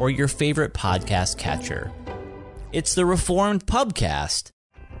iTunes or your favorite podcast catcher. It's the Reformed Pubcast.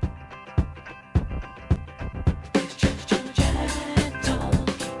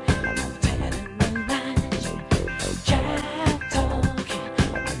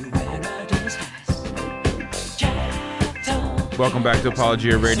 Welcome back to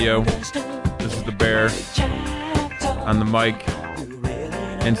Apologia Radio. This is the Bear on the mic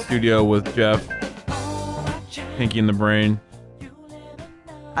in studio with Jeff, Pinky in the Brain,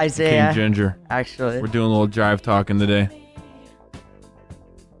 Isaiah. King Ginger. Actually, we're doing a little jive talking today.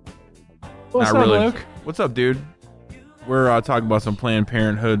 What's Not up, really. Luke? What's up, dude? We're talking about some Planned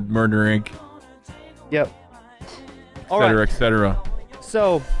Parenthood, Murder Inc., Yep. et cetera.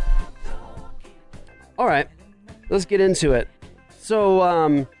 So, all right, let's get into it.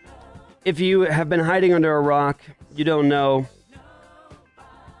 So, if you have been hiding under a rock, you don't know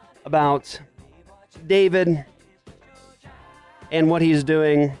about David and what he's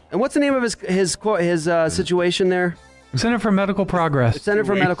doing. And what's the name of his situation there? Center for Medical Progress. Center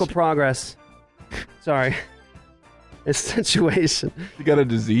for Medical Progress. Sorry. His situation. You got a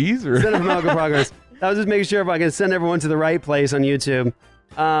disease? Or? Center for Medical Progress. I was just making sure if I can send everyone to the right place on YouTube.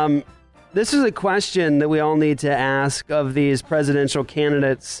 This is a question that we all need to ask of these presidential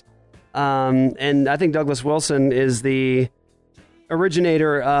candidates. And I think Douglas Wilson is the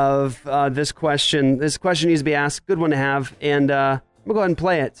originator of this question. This question needs to be asked. Good one to have. And I'm going to go ahead and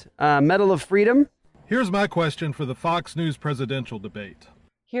play it. Medal of Freedom. Here's my question for the Fox News presidential debate.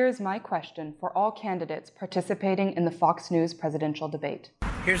 Here's my question for all candidates participating in the Fox News presidential debate.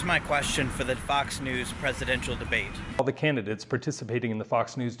 Here's my question for the Fox News presidential debate. All the candidates participating in the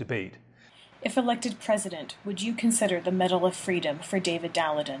Fox News debate. If elected president, would you consider the Medal of Freedom for David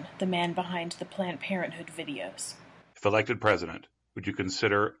Daleiden, the man behind the Planned Parenthood videos? If elected president, would you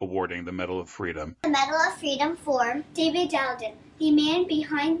consider awarding the Medal of Freedom? The Medal of Freedom for David Daleiden, the man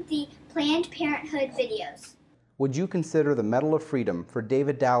behind the Planned Parenthood videos. Would you consider the Medal of Freedom for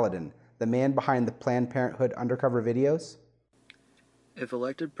David Daleiden, the man behind the Planned Parenthood undercover videos? If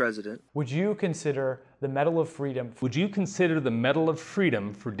elected president, would you consider the Medal of Freedom? Would you consider the Medal of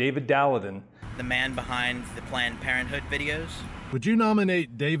Freedom for David Daleiden, the man behind the Planned Parenthood videos? Would you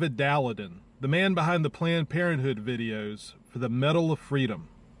nominate David Daleiden, the man behind the Planned Parenthood videos, for the Medal of Freedom?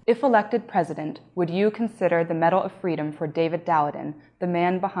 If elected president, would you consider the Medal of Freedom for David Daleiden, the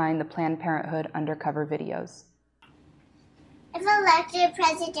man behind the Planned Parenthood undercover videos? If elected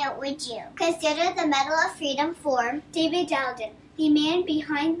president, would you consider the Medal of Freedom for David Daleiden, the man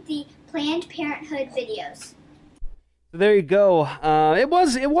behind the Planned Parenthood videos? So there you go. It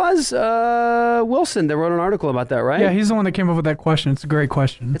was Wilson that wrote an article about that, right? Yeah, he's the one that came up with that question. It's a great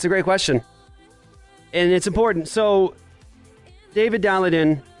question. It's a great question. And it's important. So David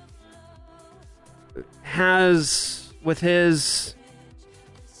Daleiden has, with his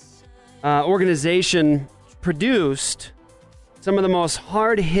organization, produced some of the most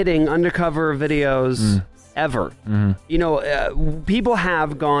hard-hitting undercover videos ever. Mm-hmm. You know, people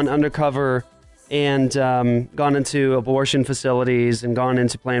have gone undercover and gone into abortion facilities and gone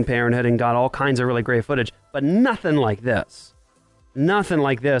into Planned Parenthood and got all kinds of really great footage, but nothing like this. Nothing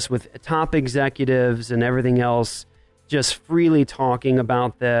like this with top executives and everything else just freely talking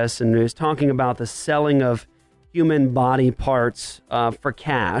about this, and was talking about the selling of human body parts for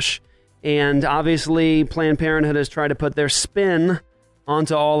cash. And obviously, Planned Parenthood has tried to put their spin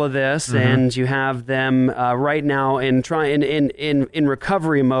onto all of this, and you have them right now in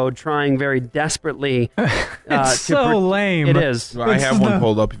recovery mode, trying very desperately. It's so lame. It is. Well, I have one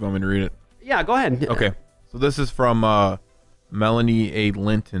pulled up if you want me to read it. Yeah, go ahead. Okay, so this is from Melanie A.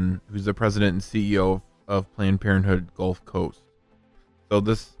 Linton, who's the president and CEO of Planned Parenthood Gulf Coast. So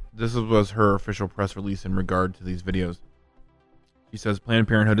this was her official press release in regard to these videos. She says Planned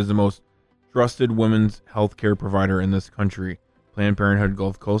Parenthood is the most trusted women's health care provider in this country. Planned Parenthood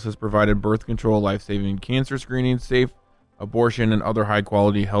Gulf Coast has provided birth control, life-saving cancer screening, safe abortion, and other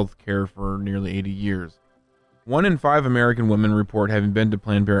high-quality health care for nearly 80 years. 1 in 5 American women report having been to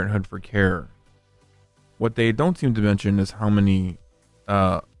Planned Parenthood for care. What they don't seem to mention is how many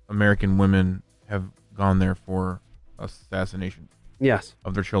American women have gone there for assassination. Yes.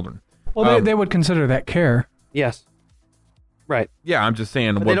 Of their children. Well, they would consider that care. Yes. Right. Yeah, I'm just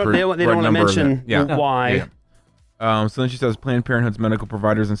saying. But they don't want to mention why. Yeah. So then she says, Planned Parenthood's medical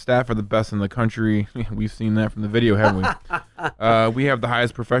providers and staff are the best in the country. We've seen that from the video, haven't we? We have the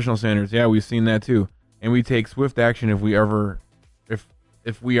highest professional standards. Yeah, we've seen that too. And we take swift action if we are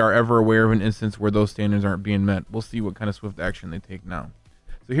ever aware of an instance where those standards aren't being met. We'll see what kind of swift action they take now.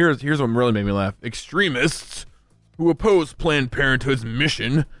 So here's what really made me laugh. Extremists who oppose Planned Parenthood's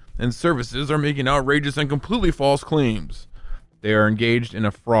mission and services are making outrageous and completely false claims. They are engaged in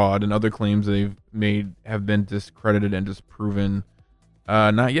a fraud, and other claims they've made have been discredited and disproven.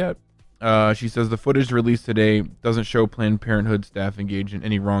 Not yet. She says the footage released today doesn't show Planned Parenthood staff engaged in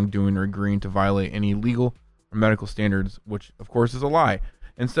any wrongdoing or agreeing to violate any legal or medical standards, which, of course, is a lie.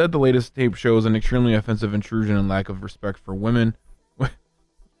 Instead, the latest tape shows an extremely offensive intrusion and lack of respect for women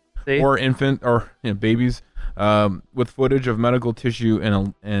or infant or babies, with footage of medical tissue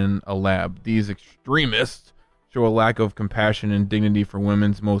in a lab. These extremists show a lack of compassion and dignity for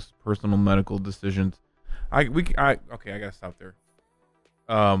women's most personal medical decisions. Okay, I gotta stop there.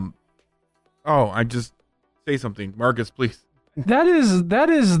 I just say something, Marcus, please. That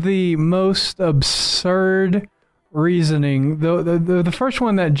is the most absurd reasoning. The first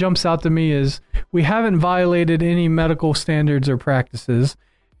one that jumps out to me is we haven't violated any medical standards or practices.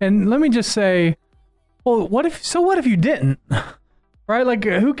 And let me just say, well, what if you didn't? Right? Like,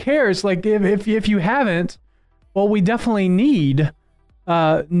 who cares? Like, if you haven't, well, we definitely need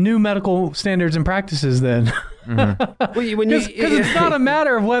new medical standards and practices then. Mm-hmm. Because it's not a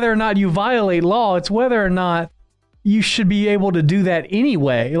matter of whether or not you violate law, it's whether or not you should be able to do that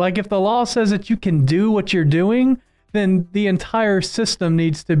anyway. Like, if the law says that you can do what you're doing, then the entire system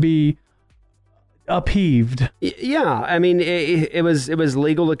needs to be upheaved. Yeah, I mean, it was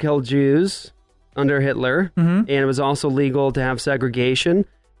legal to kill Jews under Hitler, and it was also legal to have segregation.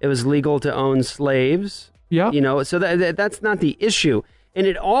 It was legal to own slaves. Yeah, so that's not the issue. And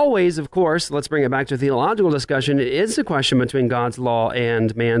it always, of course, let's bring it back to a theological discussion. It is a question between God's law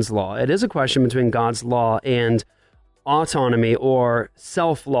and man's law. It is a question between God's law and autonomy or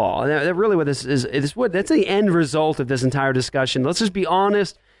self-law. That really what this is that's the end result of this entire discussion. Let's just be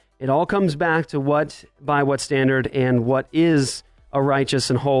honest. It all comes back to by what standard and what is a righteous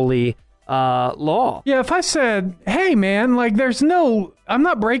and holy law. Yeah, if I said, hey man, like I'm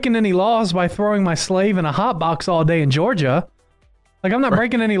not breaking any laws by throwing my slave in a hot box all day in Georgia. Like, I'm not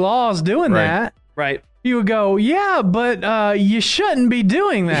breaking any laws doing that. Right. You would go, yeah, but you shouldn't be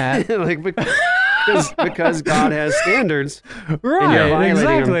doing that. because God has standards. Right,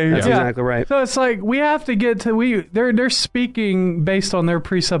 exactly. That's exactly right. So it's like we have to get to they're speaking based on their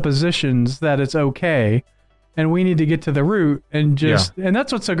presuppositions that it's okay, and we need to get to the root and and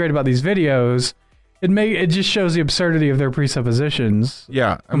that's what's so great about these videos. It just shows the absurdity of their presuppositions.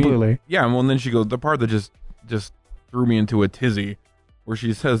 Yeah, completely. Well, and then she goes, the part that just threw me into a tizzy, where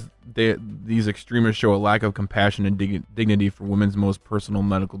she says these extremists show a lack of compassion and dignity for women's most personal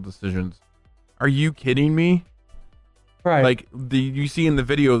medical decisions. Are you kidding me? Right. Like, you see in the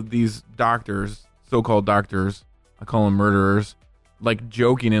video these doctors, so-called doctors, I call them murderers, like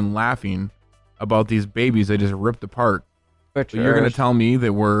joking and laughing about these babies they just ripped apart. So you're going to tell me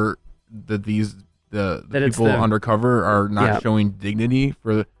that the people undercover are not showing dignity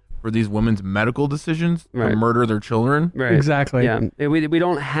for these women's medical decisions to murder their children? Right. Exactly. Yeah. We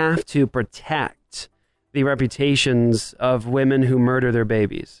don't have to protect the reputations of women who murder their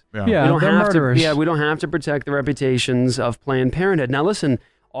babies. Yeah, we don't they're have murderers. we don't have to protect the reputations of Planned Parenthood. Now listen,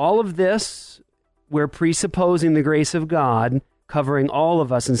 all of this, we're presupposing the grace of God covering all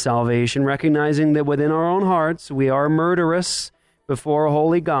of us in salvation, recognizing that within our own hearts we are murderous before a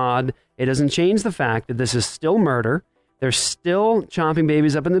holy God. It doesn't change the fact that this is still murder. They're still chopping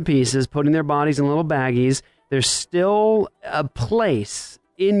babies up into pieces, putting their bodies in little baggies. There's still a place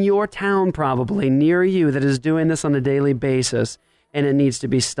in your town, probably near you, that is doing this on a daily basis, and it needs to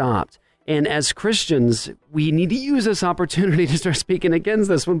be stopped. And as Christians, we need to use this opportunity to start speaking against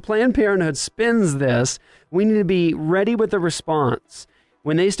this. When Planned Parenthood spins this, we need to be ready with a response.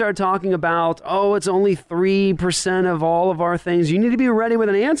 When they start talking about, it's only 3% of all of our things, you need to be ready with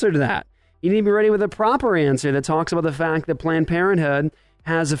an answer to that. You need to be ready with a proper answer that talks about the fact that Planned Parenthood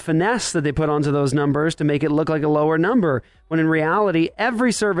has a finesse that they put onto those numbers to make it look like a lower number, when in reality,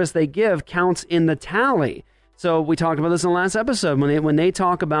 every service they give counts in the tally. So we talked about this in the last episode. When they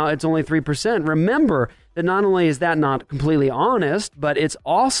talk about it's only 3%, remember that not only is that not completely honest, but it's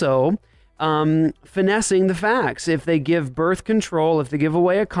also finessing the facts. If they give birth control, if they give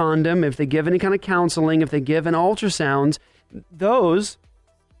away a condom, if they give any kind of counseling, if they give an ultrasound, those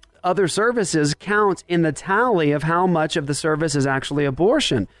other services count in the tally of how much of the service is actually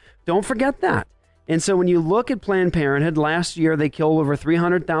abortion. Don't forget that. And so when you look at Planned Parenthood, last year they killed over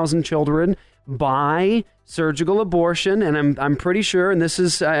 300,000 children by surgical abortion. And I'm pretty sure, and this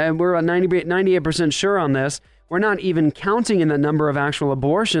is, we're 98% sure on this, we're not even counting in the number of actual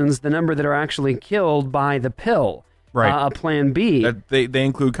abortions, the number that are actually killed by the pill, a Plan B. They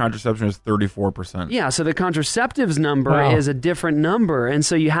include contraception as 34%. Yeah, so the contraceptives number is a different number. And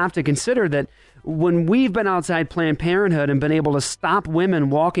so you have to consider that when we've been outside Planned Parenthood and been able to stop women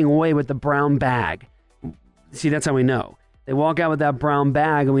walking away with the brown bag, see, that's how we know. They walk out with that brown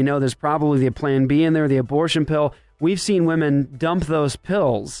bag, and we know there's probably the Plan B in there, the abortion pill. We've seen women dump those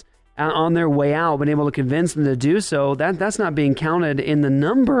pills on their way out, been able to convince them to do so. That's not being counted in the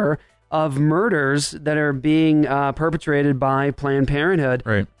number of murders that are being perpetrated by Planned Parenthood.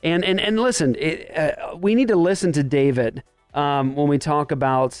 Right. And listen, we need to listen to David when we talk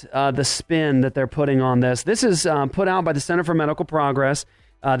about the spin that they're putting on this. This is put out by the Center for Medical Progress.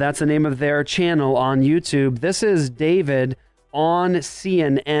 That's the name of their channel on YouTube. This is David on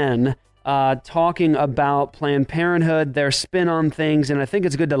CNN talking about Planned Parenthood, their spin on things, and I think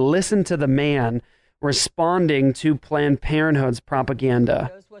it's good to listen to the man responding to Planned Parenthood's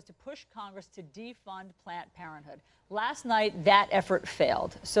propaganda. Was to push Congress to defund Planned Parenthood. Last night, that effort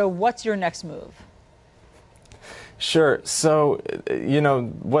failed. So what's your next move? Sure. So,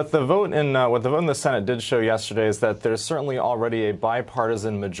 what the vote in the Senate did show yesterday is that there's certainly already a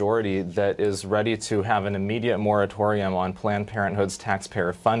bipartisan majority that is ready to have an immediate moratorium on Planned Parenthood's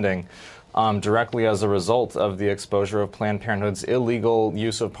taxpayer funding. Directly as a result of the exposure of Planned Parenthood's illegal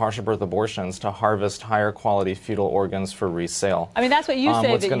use of partial birth abortions to harvest higher quality fetal organs for resale. I mean, that's what you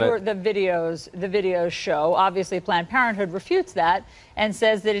say that the videos show. Obviously, Planned Parenthood refutes that and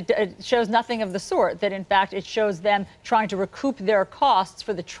says that it shows nothing of the sort, that in fact it shows them trying to recoup their costs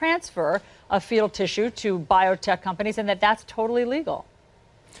for the transfer of fetal tissue to biotech companies, and that's totally legal.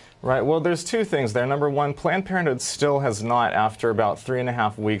 Right. Well, there's two things there. Number one, Planned Parenthood still has not, after about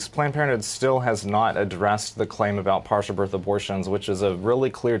 3.5 weeks, Planned Parenthood still has not addressed the claim about partial birth abortions, which is a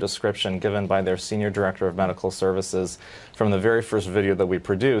really clear description given by their Senior Director of Medical Services from the very first video that we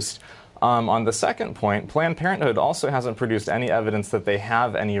produced. On the second point, Planned Parenthood also hasn't produced any evidence that they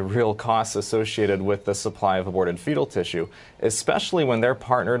have any real costs associated with the supply of aborted fetal tissue, especially when they're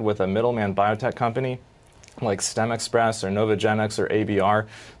partnered with a middleman biotech company like STEM Express or Novogenics or ABR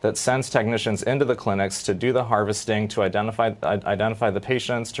that sends technicians into the clinics to do the harvesting, to identify the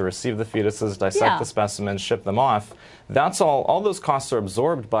patients, to receive the fetuses, dissect the specimens, ship them off. That's all those costs are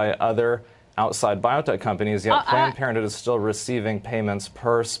absorbed by other outside biotech companies, yet Planned Parenthood is still receiving payments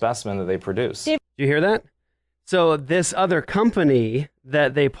per specimen that they produce. Do you hear that? So this other company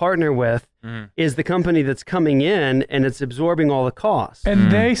that they partner with is the company that's coming in and it's absorbing all the costs.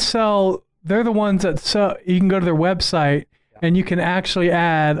 And they're the ones that sell. You can go to their website and you can actually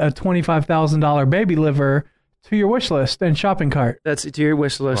add a $25,000 baby liver to your wish list and shopping cart. That's to your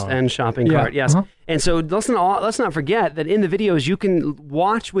wish list and shopping cart, yes. And so let's not forget that in the videos you can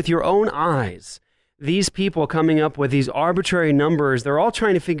watch with your own eyes these people coming up with these arbitrary numbers. They're all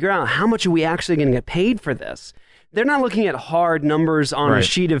trying to figure out how much are we actually going to get paid for this. They're not looking at hard numbers on a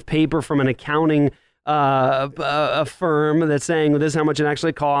sheet of paper from an accounting a firm that's saying, well, this is how much it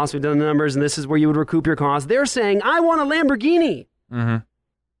actually costs. We've done the numbers, and this is where you would recoup your costs. They're saying, I want a Lamborghini.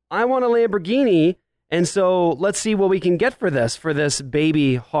 I want a Lamborghini, and so let's see what we can get for this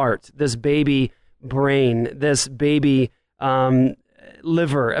baby heart, this baby brain, this baby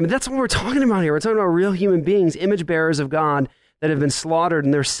liver. I mean, that's what we're talking about here. We're talking about real human beings, image bearers of God that have been slaughtered,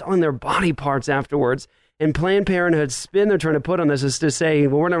 and they're selling their body parts afterwards. And Planned Parenthood's spin they're trying to put on this is to say,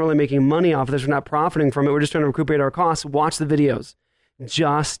 well, we're not really making money off of this. We're not profiting from it. We're just trying to recuperate our costs. Watch the videos.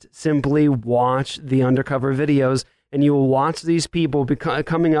 Just simply watch the undercover videos, and you will watch these people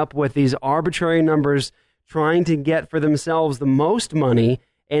coming up with these arbitrary numbers, trying to get for themselves the most money,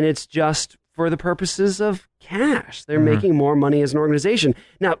 and it's just for the purposes of cash. They're making more money as an organization.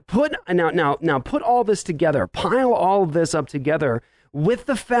 Now put all this together, pile all of this up together with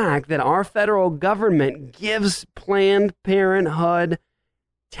the fact that our federal government gives Planned Parenthood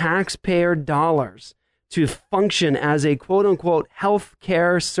taxpayer dollars to function as a quote-unquote health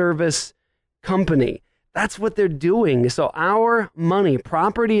care service company. That's what they're doing. So our money,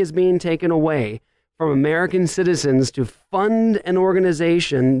 property is being taken away from American citizens to fund an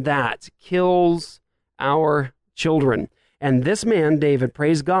organization that kills our children. And this man, David,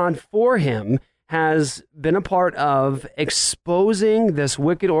 praise God for him, has been a part of exposing this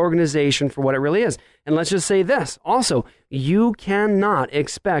wicked organization for what it really is. And let's just say this. Also, you cannot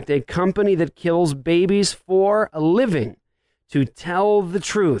expect a company that kills babies for a living to tell the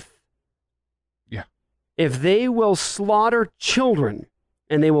truth. Yeah. If they will slaughter children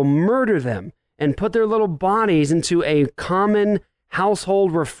and they will murder them and put their little bodies into a common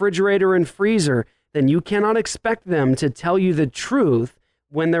household refrigerator and freezer, then you cannot expect them to tell you the truth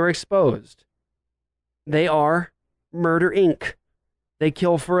when they're exposed. They are Murder Inc. They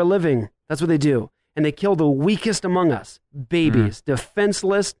kill for a living. That's what they do. And they kill the weakest among us. Babies.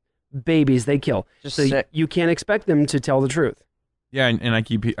 Defenseless babies they kill. So you can't expect them to tell the truth. Yeah, and I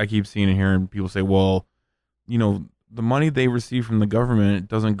keep seeing it here, and people say, well, you know, the money they receive from the government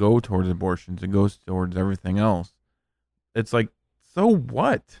doesn't go towards abortions. It goes towards everything else. It's like, so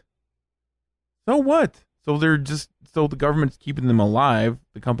what? So what? So the government's keeping them alive,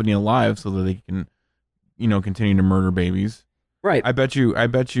 the company alive, so that they can, you know, continue to murder babies. Right. I bet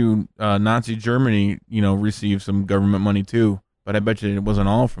you Nazi Germany, you know, received some government money too, but I bet you it wasn't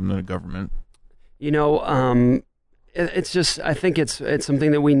all from the government. You know, it's just, I think it's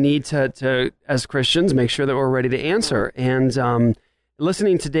something that we need to as Christians, make sure that we're ready to answer. And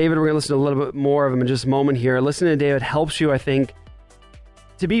listening to David, we're going to listen to a little bit more of him in just a moment here. Listening to David helps you, I think,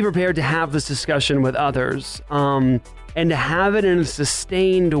 to be prepared to have this discussion with others, and to have it in a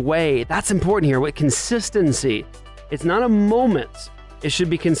sustained way. That's important here, with consistency. It's not a moment. It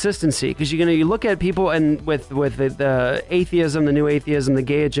should be consistency, because you look at people and with the atheism, the new atheism, the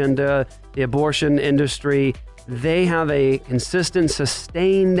gay agenda, the abortion industry, they have a consistent,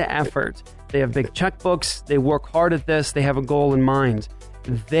 sustained effort. They have big checkbooks. They work hard at this. They have a goal in mind.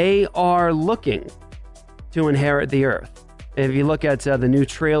 They are looking to inherit the earth. If you look at the new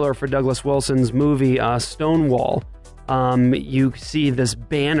trailer for Douglas Wilson's movie Stonewall, you see this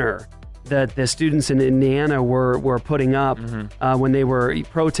banner that the students in Indiana were putting up when they were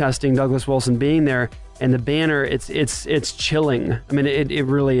protesting Douglas Wilson being there. And the banner, it's chilling. I mean, it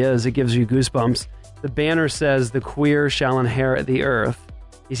really is. It gives you goosebumps. The banner says, "The queer shall inherit the earth."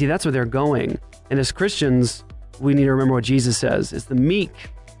 You see, that's where they're going. And as Christians, we need to remember what Jesus says. It's the meek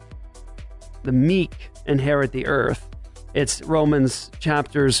inherit the earth. It's Romans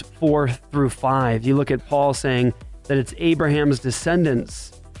chapters 4 through 5. You look at Paul saying that it's Abraham's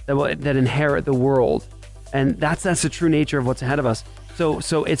descendants that inherit the world. And that's the true nature of what's ahead of us.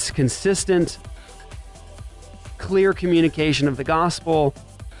 So it's consistent, clear communication of the gospel.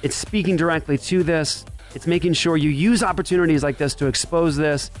 It's speaking directly to this. It's making sure you use opportunities like this to expose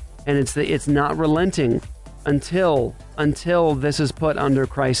this. And it's not relenting until this is put under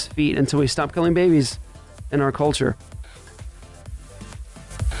Christ's feet, until we stop killing babies in our culture.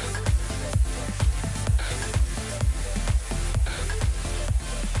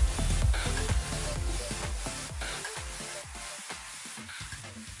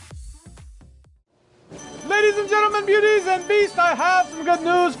 Ladies and gentlemen, beauties and beasts, I have some good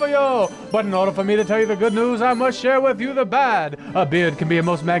news for you. But in order for me to tell you the good news, I must share with you the bad. A beard can be a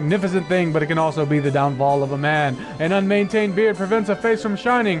most magnificent thing, but it can also be the downfall of a man. An unmaintained beard prevents a face from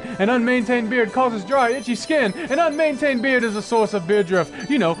shining. An unmaintained beard causes dry, itchy skin. An unmaintained beard is a source of beard drift.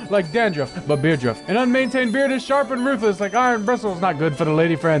 You know, like dandruff, but beard drift. An unmaintained beard is sharp and ruthless, like iron bristles, not good for the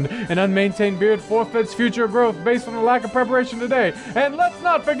lady friend. An unmaintained beard forfeits future growth based on the lack of preparation today. And let's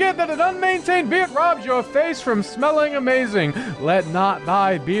not forget that an unmaintained beard robs your face from smelling amazing. Let not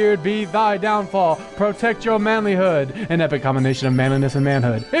thy beard be thy downfall. Protect your manlyhood. An epic combination of manliness and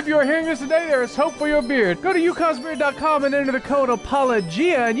manhood. If you are hearing this today, there is hope for your beard. Go to uconsbeard.com and enter the code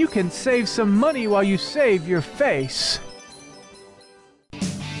Apologia, and you can save some money while you save your face.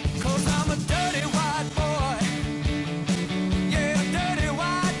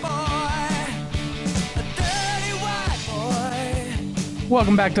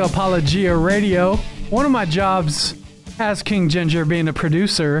 Welcome back to Apologia Radio. One of my jobs as King Ginger, being a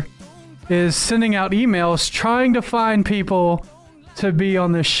producer, is sending out emails trying to find people to be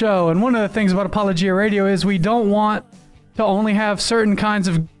on the show. And one of the things about Apologia Radio is we don't want to only have certain kinds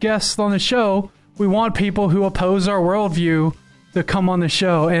of guests on the show. We want people who oppose our worldview to come on the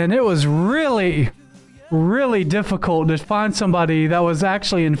show. And it was really, really difficult to find somebody that was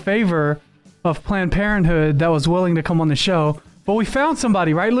actually in favor of Planned Parenthood that was willing to come on the show. But we found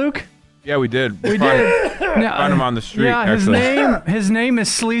somebody, right, Luke? Yeah, we did. We did. Found him on the street. Yeah, his name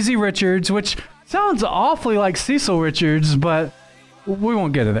is Sleezy Richards, which sounds awfully like Cecil Richards, but we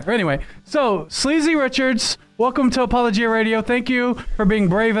won't get to there. Anyway, so Sleezy Richards, welcome to Apologia Radio. Thank you for being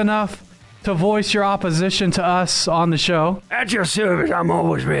brave enough to voice your opposition to us on the show. At your service, I'm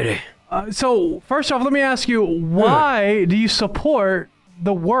always ready. So first off, let me ask you, why do you support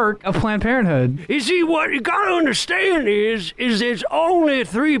the work of Planned Parenthood. You see, what you gotta understand is it's only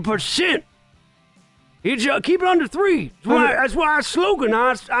 3%. It's keep it under 3. That's why I slogan.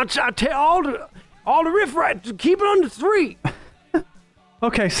 I tell all the riffraff to keep it under 3.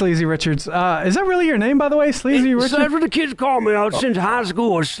 Okay, Sleazy Richards. Is that really your name, by the way, Sleazy Richards? That's what the kids call me out since high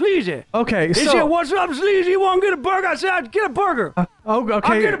school. Sleazy. Okay, they said, "What's up, Sleazy? You want to get a burger?" I said, "I'd get a burger." Okay. I'll get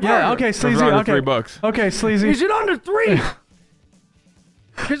a burger. Yeah. Okay, Sleazy. Okay. $3. Okay, Sleazy. Is it under 3?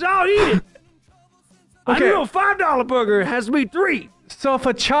 Because I'll eat it. Okay. I know a $5 burger has to be 3. So if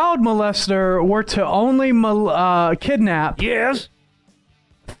a child molester were to only kidnap, yes,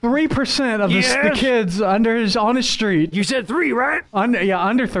 3% of the kids on his street. You said 3, right?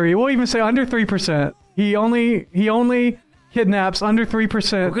 Under 3. We'll even say under 3%. He only kidnaps under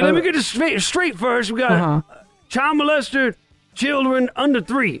 3%. Okay, let me get this straight first. We got child molester, children under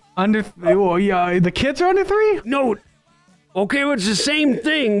 3. The kids are under 3? No. Okay, well, it's the same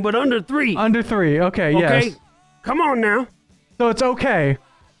thing, but under 3. Under 3. Okay. Yes. Come on now. So it's okay.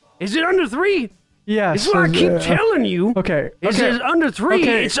 Is it under 3? Yes. It's what I keep telling you. Okay. It says under 3.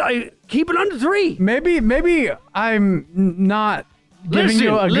 Okay. It's keep it under 3. Maybe I'm not giving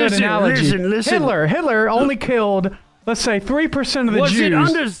you a good analogy. Listen. Hitler only killed, let's say, 3% of the Jews. Was it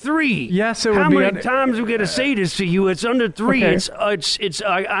under 3? Yes, it would be. How many times we got to say this to you? It's under 3. Okay. It's.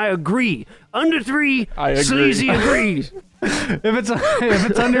 I agree. Under 3. I agree. Sleazy agrees. If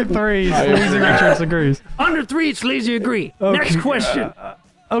it's under 3, Sleazy Richards agrees. Under 3, Sleazy agree. Okay. Next question.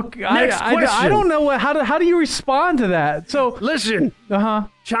 Okay. Next question. I don't know how do you respond to that? So listen.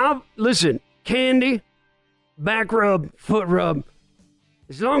 Listen. Candy, back rub, foot rub.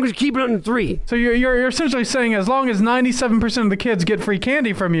 As long as you keep it under 3. So you're essentially saying as long as 97% of the kids get free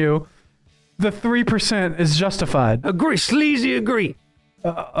candy from you, the 3% is justified. Agree. Sleazy agree.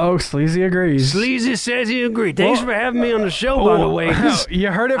 Sleazy agrees. Sleazy says he agrees. Thanks for having me on the show, by the way.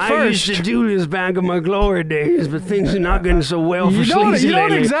 You heard it first. I used to do this back in my glory days, but things are not getting so well for Sleazy You don't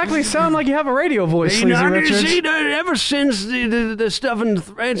lately. exactly sound like you have a radio voice, Sleazy Richards. See, ever since the stuff in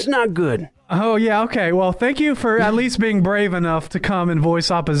it's not good. Oh, yeah, okay. Well, thank you for at least being brave enough to come and voice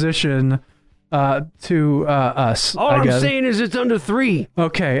opposition to us. All I'm saying is it's under 3.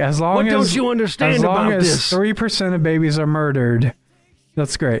 Okay, as long as... What don't you understand about this? As long as 3% of babies are murdered...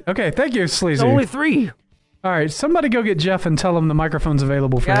 That's great. Okay, thank you, Sleazy. It's only 3. All right, somebody go get Jeff and tell him the microphone's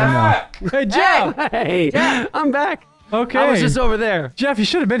available for him now. Hey, Jeff! Hey, I'm back. Okay. I was just over there. Jeff, you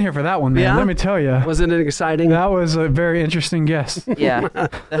should have been here for that one, man. Yeah? Let me tell you. Wasn't it exciting? That was a very interesting guest. Yeah,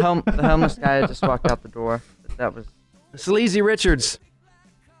 the homeless guy just walked out the door. That was... Sleazy Richards.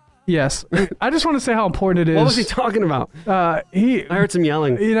 Yes. I just want to say how important it is. What was he talking about? I heard some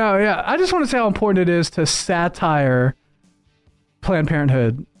yelling. I just want to say how important it is to satire Planned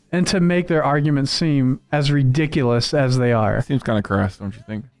Parenthood and to make their arguments seem as ridiculous as they are. Seems kind of crass, don't you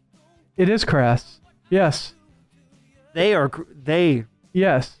think? It is crass. Yes. They are.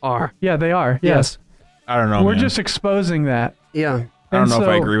 Yes. Are. Yeah, they are. Yes. I don't know. We're just exposing that. Yeah. I don't know if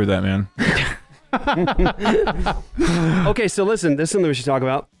I agree with that, man. Okay, so listen. This is something we should talk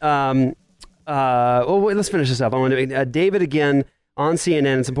about. Wait, let's finish this up. I want to David again on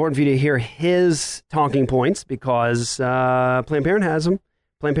CNN. It's important for you to hear his talking points because Planned Parenthood has them.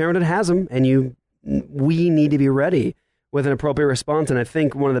 Planned Parenthood has them, and we need to be ready with an appropriate response. And I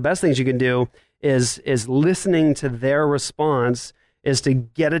think one of the best things you can do is listening to their response is to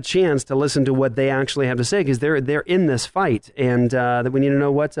get a chance to listen to what they actually have to say because they're in this fight, and that we need to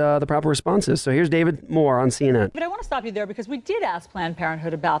know what the proper response is. So here's David Moore on CNN. But I want to stop you there because we did ask Planned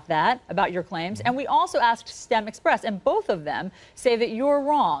Parenthood about that, about your claims, and we also asked STEM Express, and both of them say that you're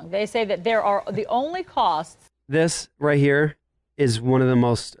wrong. They say that there are the only costs. This right here is one of the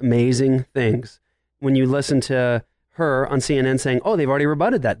most amazing things when you listen to her on CNN saying, oh, they've already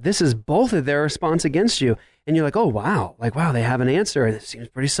rebutted that. This is both of their response against you. And you're like, oh, wow. Wow, they have an answer. It seems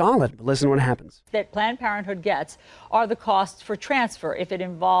pretty solid. But listen to what happens. That Planned Parenthood gets are the costs for transfer. If it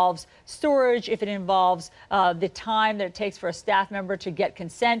involves storage, if it involves the time that it takes for a staff member to get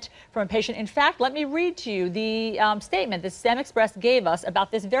consent from a patient. In fact, let me read to you the statement that STEM Express gave us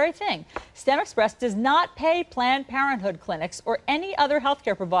about this very thing. STEM Express does not pay Planned Parenthood clinics or any other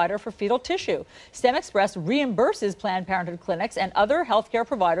healthcare provider for fetal tissue. STEM Express reimburses Planned Parenthood clinics and other healthcare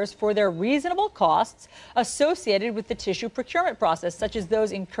providers for their reasonable costs associated with the tissue procurement process, such as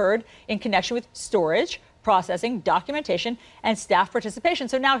those incurred in connection with storage, processing, documentation, and staff participation.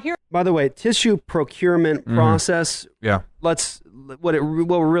 So now here... By the way, tissue procurement process, yeah. What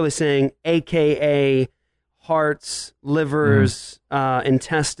we're really saying, AKA hearts, livers,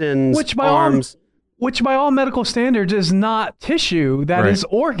 intestines, arms... Which by all medical standards is not tissue. That is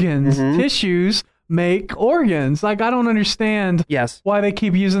organs. Tissues make organs. Like, I don't understand why they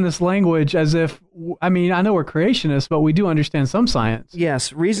keep using this language as if, I mean, I know we're creationists, but we do understand some science.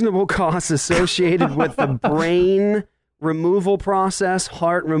 Yes, reasonable costs associated with the brain removal process,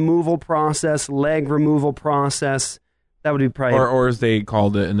 heart removal process, leg removal process. That would be probably... Or as they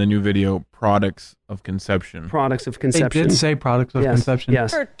called it in the new video, products of conception. Products of conception. They did say products of conception. There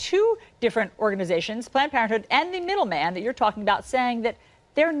are two different organizations, Planned Parenthood and the middleman that you're talking about, saying that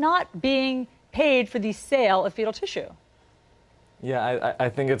they're not being paid for the sale of fetal tissue. Yeah, I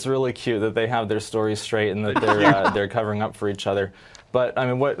think it's really cute that they have their stories straight and that they're covering up for each other. But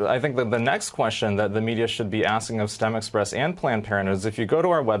I mean, I think that the next question that the media should be asking of STEM Express and Planned Parenthood is, if you go to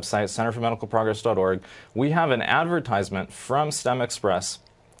our website, centerformedicalprogress.org, we have an advertisement from STEM Express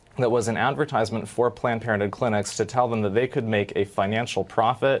that was an advertisement for Planned Parenthood clinics to tell them that they could make a financial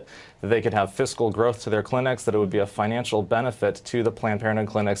profit, that they could have fiscal growth to their clinics, that it would be a financial benefit to the Planned Parenthood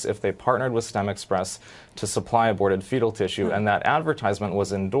clinics if they partnered with STEM Express to supply aborted fetal tissue. And that advertisement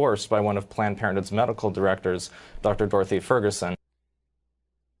was endorsed by one of Planned Parenthood's medical directors, Dr. Dorothy Ferguson.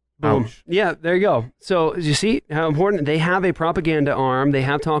 Boom. Yeah, there you go. So, you see how important they have a propaganda arm, they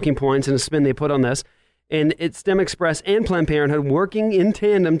have talking points and a spin they put on this. And it's STEM Express and Planned Parenthood working in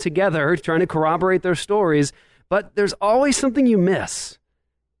tandem together, trying to corroborate their stories. But there's always something you miss.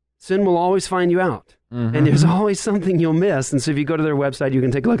 Sin will always find you out. Mm-hmm. And there's always something you'll miss. And so if you go to their website, you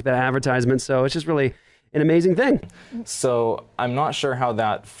can take a look at that advertisement. So it's just really an amazing thing. So I'm not sure how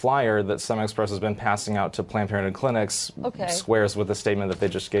that flyer that STEM Express has been passing out to Planned Parenthood clinics squares with the statement that they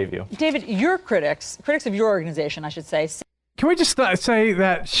just gave you. David, your critics of your organization, I should say. Can we just say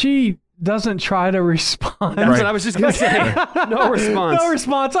that she doesn't try to respond? That's what I was just going to say. No response. No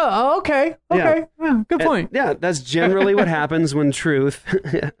response. Oh, okay. Okay. Yeah, good point. Yeah, that's generally what happens when truth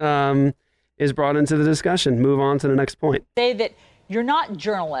is brought into the discussion. Move on to the next point. Say that you're not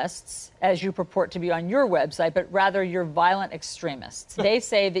journalists, as you purport to be on your website, but rather you're violent extremists. They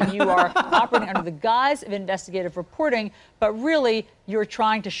say that you are operating under the guise of investigative reporting, but really you're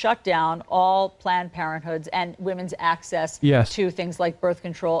trying to shut down all Planned Parenthoods and women's access to things like birth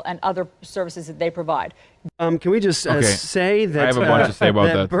control and other services that they provide. Can we just say that I have a bunch to say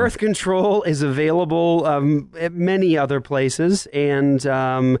about that birth control is available at many other places, and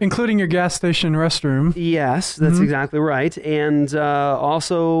including your gas station restroom. Yes, that's exactly right. And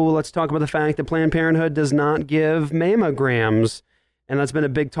also, let's talk about the fact that Planned Parenthood does not give mammograms, and that's been a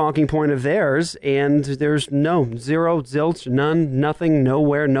big talking point of theirs. And there's zero, zilch, none, nothing,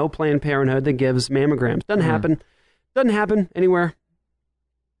 nowhere, no Planned Parenthood that gives mammograms. Doesn't happen. Doesn't happen anywhere.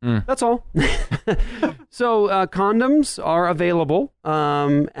 That's all. So condoms are available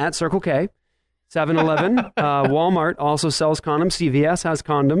at Circle K, 7-Eleven, Walmart also sells condoms. CVS has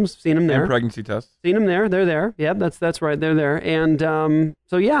condoms. Seen them there. And pregnancy tests. Seen them there. They're there. Yep, that's right. They're there. And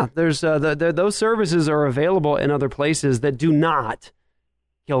so yeah, there's those services are available in other places that do not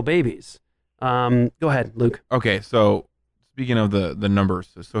kill babies. Go ahead, Luke. Okay, so speaking of the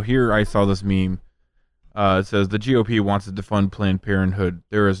numbers, so here I saw this meme. It says the GOP wants to defund Planned Parenthood.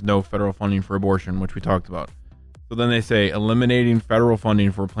 There is no federal funding for abortion, which we talked about. So then they say eliminating federal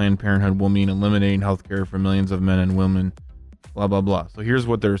funding for Planned Parenthood will mean eliminating health care for millions of men and women, blah, blah, blah. So here's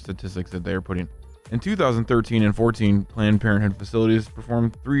what their statistics that they're putting. In 2013 and 14, Planned Parenthood facilities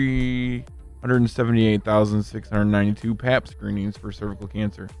performed 378,692 Pap screenings for cervical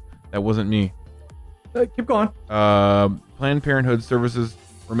cancer. That wasn't me. Keep going. Planned Parenthood services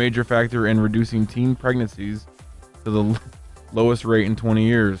were a major factor in reducing teen pregnancies to the lowest rate in 20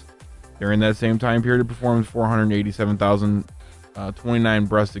 years. During that same time period, it performed 487,029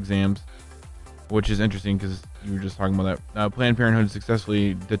 breast exams, which is interesting because you were just talking about that. Planned Parenthood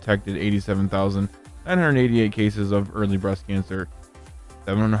successfully detected 87,988 cases of early breast cancer.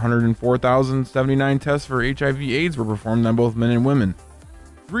 704,079 tests for HIV/AIDS were performed on both men and women.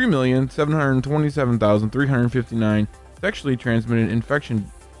 3,727,359 sexually transmitted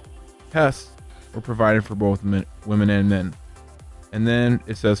infection tests were provided for both women and men. And then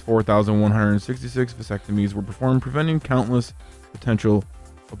it says 4,166 vasectomies were performed, preventing countless potential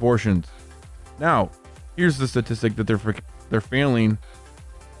abortions. Now, here's the statistic that they're failing to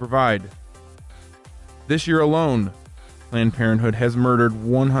provide. This year alone, Planned Parenthood has murdered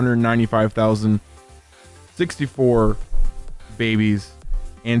 195,064 babies,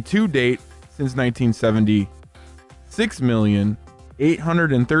 and to date, since 1970,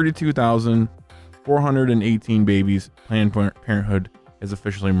 6,832,418 babies Planned Parenthood has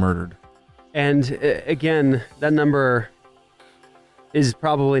officially murdered. And again, that number is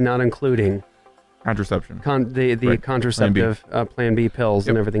probably not including contraception, the contraceptive Plan B pills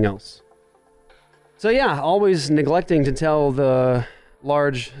and everything else. So yeah, always neglecting to tell the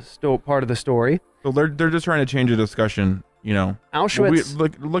large part of the story. So they're just trying to change the discussion, you know. Auschwitz.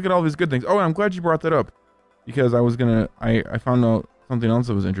 Look at all these good things. Oh, I'm glad you brought that up, because I found out something else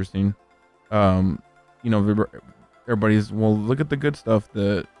that was interesting. You know, everybody's, well, look at the good stuff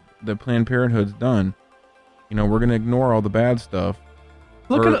that Planned Parenthood's done. You know, we're gonna ignore all the bad stuff,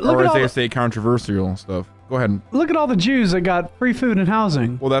 or as they say, controversial stuff. Go ahead. Look at all the Jews that got free food and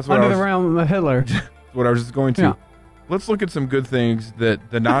housing. Well, that's what under the realm of Hitler. What I was just going to. Yeah. Let's look at some good things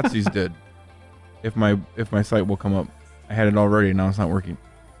that the Nazis did. If my site will come up, I had it already. Now it's not working.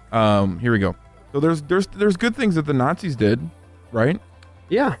 Here we go. So there's good things that the Nazis did, right?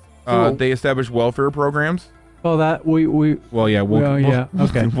 Yeah. They established welfare programs. Well, that we. Well, yeah.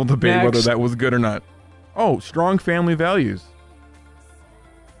 Okay. We'll debate Next. whether that was good or not. Oh, strong family values.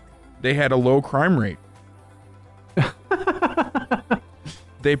 They had a low crime rate.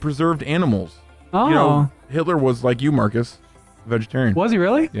 They preserved animals. Oh. You know, Hitler was like you, Marcus, vegetarian. Was he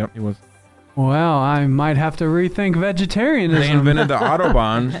really? Yep, he was. Well, I might have to rethink vegetarianism. They invented the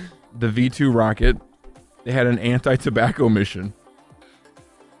Autobahn, the V2 rocket. They had an anti-tobacco mission.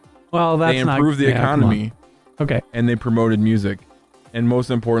 Well, that's They improved the economy. Okay. And they promoted music. And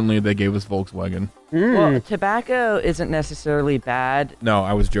most importantly, they gave us Volkswagen. Well, tobacco isn't necessarily bad. No,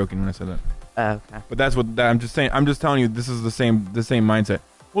 I was joking when I said that. Okay. But that's what I'm just saying. I'm just telling you, this is the same mindset.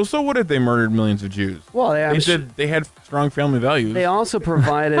 Well, so what if they murdered millions of Jews? Well, they said they had strong family values. They also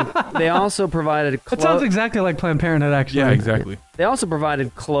provided. It sounds exactly like Planned Parenthood, actually. Yeah, exactly. They also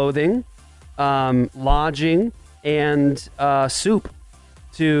provided clothing, lodging, and soup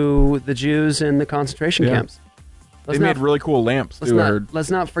to the Jews in the concentration camps. They made really cool lamps too. I heard.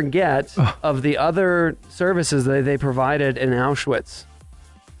 Let's not forget of the other services that they provided in Auschwitz.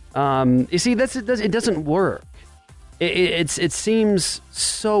 You see, it doesn't work. It seems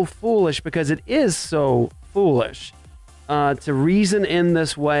so foolish because it is so foolish to reason in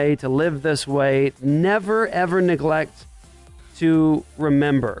this way, to live this way. Never ever neglect to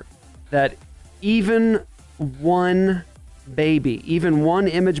remember that even one baby, even one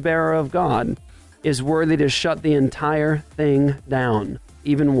image bearer of God, is worthy to shut the entire thing down.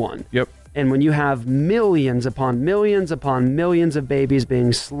 Even one. Yep. And when you have millions upon millions upon millions of babies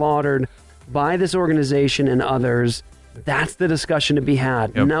being slaughtered by this organization and others, that's the discussion to be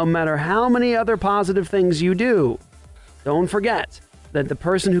had. Yep. No matter how many other positive things you do, don't forget that the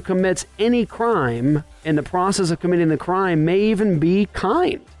person who commits any crime in the process of committing the crime may even be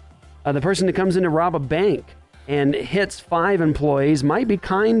kind. The person who comes in to rob a bank and hits 5 employees might be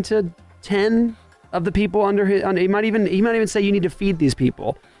kind to 10 of the people under his. He might even say you need to feed these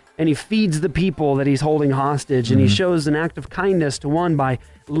people, and he feeds the people that he's holding hostage, and he shows an act of kindness to one by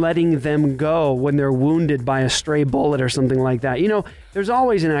letting them go when they're wounded by a stray bullet or something like that. You know, there's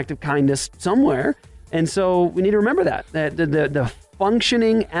always an act of kindness somewhere, and so we need to remember that the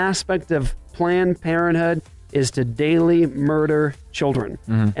functioning aspect of Planned Parenthood is to daily murder children,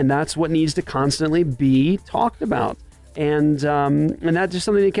 and that's what needs to constantly be talked about. And that's just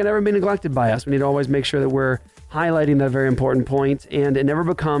something that can't ever be neglected by us. We need to always make sure that we're highlighting that very important point, and it never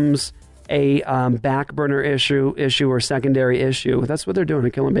becomes a back burner issue or secondary issue. That's what they're doing.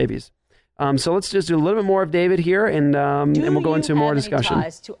 They're killing babies. So let's just do a little bit more of David here, and we'll go into more discussion. Any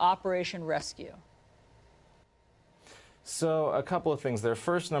ties to Operation Rescue? So a couple of things there.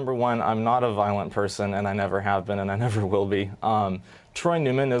 First, number one, I'm not a violent person, and I never have been, and I never will be. Troy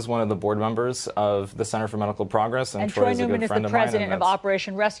Newman is one of the board members of the Center for Medical Progress, and Troy is a Newman good is friend the of mine. president of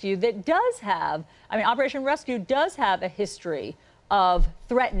Operation Rescue that does have, Operation Rescue does have a history of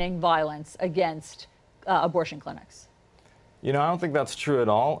threatening violence against abortion clinics. You know, I don't think that's true at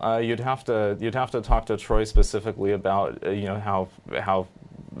all. You'd have to talk to Troy specifically about how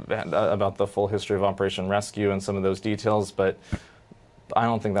about the full history of Operation Rescue and some of those details, but I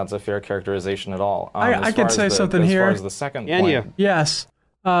don't think that's a fair characterization at all. I could say something here. As far as the second point. Yes.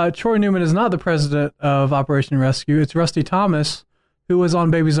 Troy Newman is not the president of Operation Rescue. It's Rusty Thomas, who was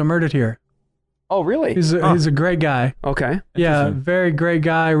on Babies Are Murdered Here. Oh, really? He's a great guy. Okay. Yeah, very great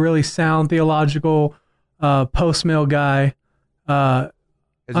guy, really sound theological, post-mill guy. Has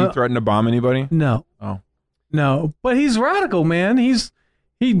he threatened to bomb anybody? No. Oh. No, but he's radical, man.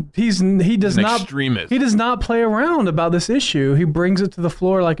 He does not extremist. He does not play around about this issue. He brings it to the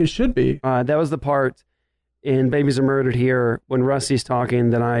floor like it should be. That was the part in Babies Are Murdered Here when Rusty's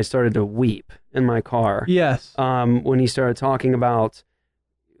talking that I started to weep in my car. Yes. When he started talking about,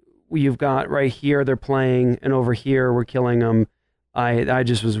 you've got right here they're playing, and over here we're killing them. I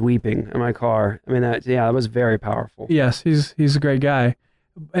just was weeping in my car. I mean, that was very powerful. Yes, he's a great guy.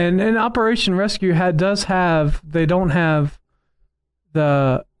 And Operation Rescue they don't have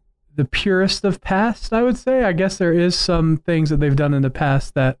the purest of past, I would say. I guess there is some things that they've done in the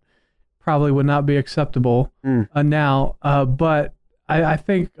past that probably would not be acceptable now. But I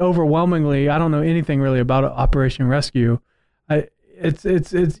think overwhelmingly, I don't know anything really about Operation Rescue.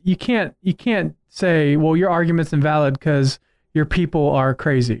 It's you can't say, well, your argument's invalid because your people are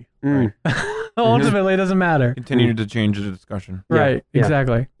crazy. Right. Ultimately, it doesn't matter. Continue to change the discussion. Right,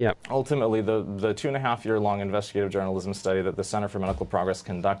 exactly. Yeah. Ultimately, the 2.5-year-long investigative journalism study that the Center for Medical Progress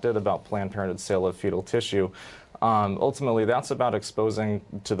conducted about Planned Parenthood's sale of fetal tissue, ultimately that's about exposing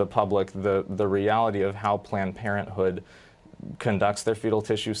to the public the reality of how Planned Parenthood conducts their fetal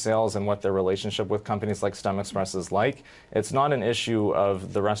tissue sales and what their relationship with companies like STEM Express is like. It's not an issue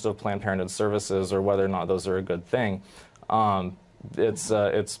of the rest of Planned Parenthood services or whether or not those are a good thing. It's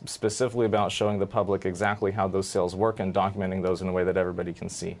specifically about showing the public exactly how those sales work and documenting those in a way that everybody can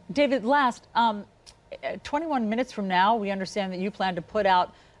see. David, last 21 minutes from now, we understand that you plan to put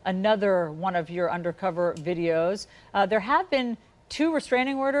out another one of your undercover videos. There have been 2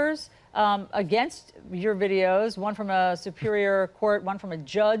 restraining orders against your videos, one from a superior court, one from a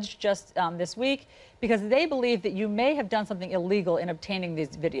judge just this week, because they believe that you may have done something illegal in obtaining these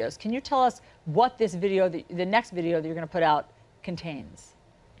videos. Can you tell us what this video, the next video that you're going to put out, contains?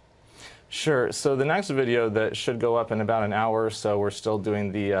 Sure. So the next video that should go up in about an hour or so, we're still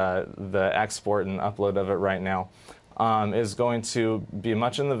doing the export and upload of it right now, is going to be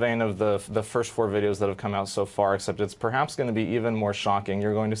much in the vein of the first 4 videos that have come out so far, except it's perhaps going to be even more shocking.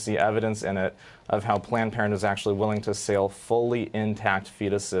 You're going to see evidence in it of how Planned Parenthood is actually willing to sell fully intact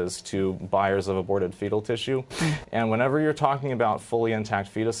fetuses to buyers of aborted fetal tissue. And whenever you're talking about fully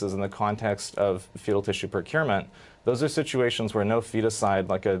intact fetuses in the context of fetal tissue procurement, those are situations where no feticide,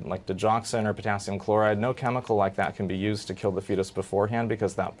 like digoxin or potassium chloride, no chemical like that can be used to kill the fetus beforehand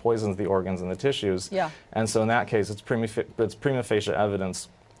because that poisons the organs and the tissues. Yeah. And so in that case, it's prima facie evidence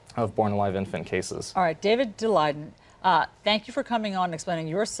of born-alive infant cases. All right, David Daleiden, thank you for coming on and explaining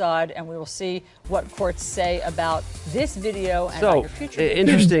your side, and we will see what courts say about this video and about your future.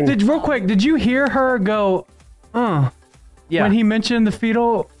 Interesting. Real quick, did you hear her go, Yeah. when he mentioned the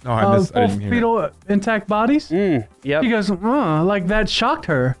fetal, fetal intact bodies? Yep. He goes, like that shocked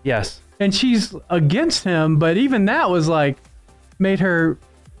her. Yes. And she's against him, but even that was like, made her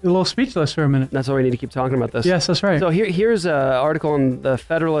a little speechless for a minute. That's why we need to keep talking about this. Yes, that's right. So here's an article on the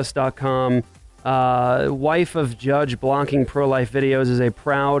Federalist.com. Wife of judge blocking pro-life videos is a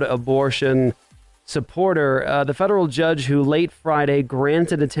proud abortion supporter. The federal judge who late Friday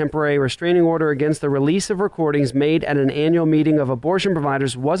granted a temporary restraining order against the release of recordings made at an annual meeting of abortion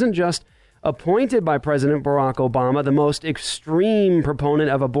providers wasn't just appointed by President Barack Obama, the most extreme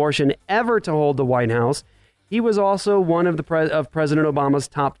proponent of abortion ever to hold the White House. He was also one of President Obama's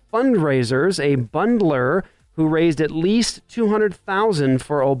top fundraisers, a bundler who raised at least $200,000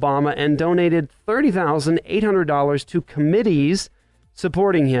 for Obama and donated $30,800 to committees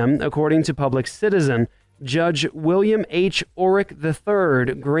supporting him, according to Public Citizen. Judge William H. Orrick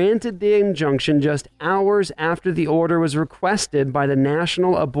III granted the injunction just hours after the order was requested by the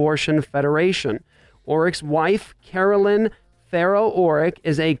National Abortion Federation. Orrick's wife, Carolyn Farrow Orrick,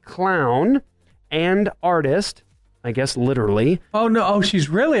 is a clown and artist, I guess literally. Oh, no. Oh, she's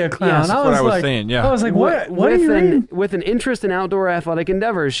really a clown. Yes, that's what I was saying, yeah. I was like, what are you reading? With an interest in outdoor athletic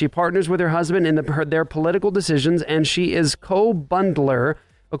endeavors, she partners with her husband in their political decisions, and she is co-bundler,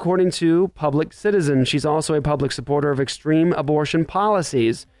 according to Public Citizen. She's also a public supporter of extreme abortion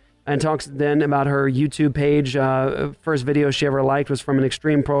policies, and talks then about her YouTube page. First video she ever liked was from an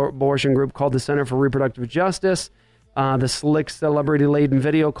extreme pro-abortion group called the Center for Reproductive Justice. The slick, celebrity-laden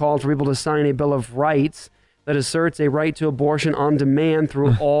video called for people to sign a Bill of Rights that asserts a right to abortion on demand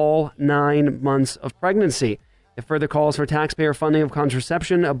through all 9 months of pregnancy. It further calls for taxpayer funding of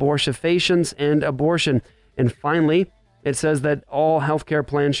contraception, abortifacients, and abortion. And finally, it says that all health care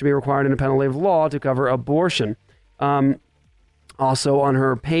plans should be required in a penalty of law to cover abortion. Also on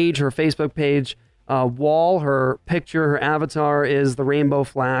her page, her Facebook page, wall, her picture, her avatar is the rainbow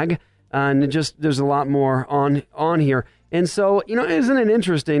flag. And there's a lot more on here. And so, isn't it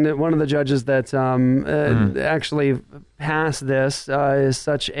interesting that one of the judges that actually passed this is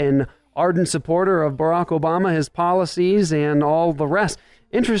such an ardent supporter of Barack Obama, his policies, and all the rest?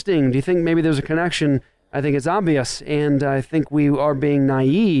 Interesting. Do you think maybe there's a connection? I think it's obvious. And I think we are being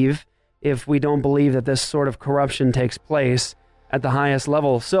naive if we don't believe that this sort of corruption takes place at the highest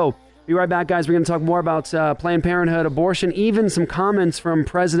level. So, be right back, guys. We're going to talk more about Planned Parenthood, abortion, even some comments from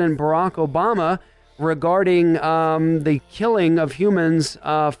President Barack Obama regarding the killing of humans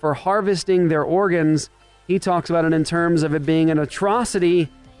for harvesting their organs. He talks about it in terms of it being an atrocity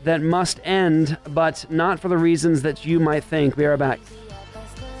that must end, but not for the reasons that you might think. Be right back.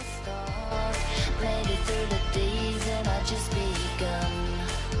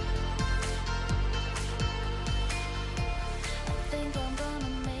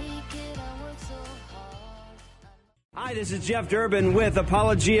 Hi, this is Jeff Durbin with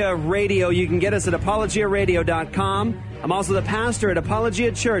Apologia Radio. You can get us at apologiaradio.com. I'm also the pastor at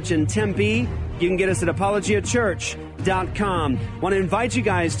Apologia Church in Tempe. You can get us at apologiachurch.com. Want to invite you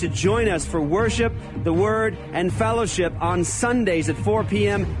guys to join us for worship, the Word, and fellowship on Sundays at 4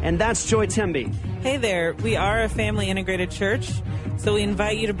 p.m., and that's Joy Tempe. Hey there, we are a family integrated church, so we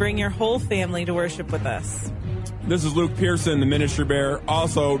invite you to bring your whole family to worship with us. This is Luke Pearson, the ministry bearer,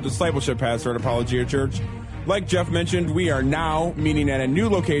 also discipleship pastor at Apologia Church. Like Jeff mentioned, we are now meeting at a new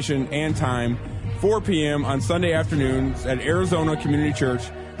location and time, 4 p.m. on Sunday afternoons at Arizona Community Church.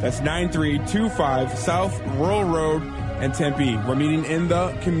 That's 9325 South Rural Road in Tempe. We're meeting in the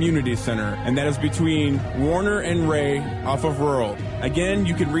Community Center, and that is between Warner and Ray off of Rural. Again,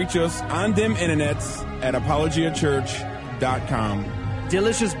 you can reach us on them internets at apologiachurch.com.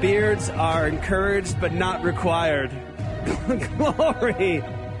 Delicious beards are encouraged but not required. Glory!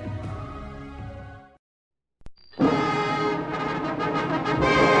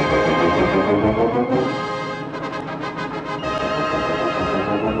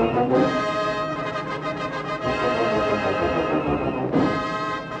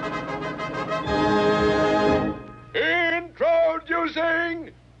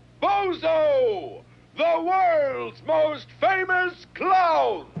 Introducing Bozo, the world's most famous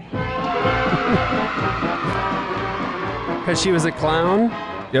clown. Because she was a clown?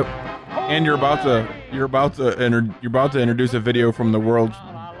 Yep. And you're about to introduce a video from the world's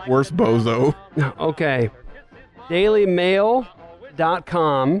worst bozo. Okay.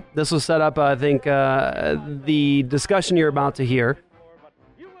 DailyMail.com. This was set up, I think, the discussion you're about to hear.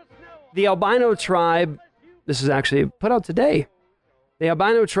 The albino tribe, this is actually put out today. The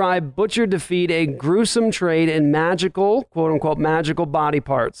albino tribe butchered to feed a gruesome trade in magical, quote-unquote, magical body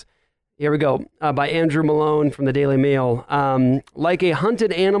parts. Here we go, by Andrew Malone from the Daily Mail. Like a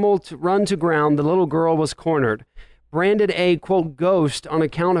hunted animal run to ground, the little girl was cornered. Branded a, quote, ghost on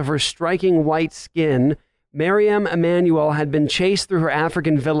account of her striking white skin, Mariam Emanuel had been chased through her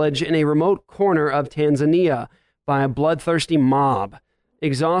African village in a remote corner of Tanzania by a bloodthirsty mob.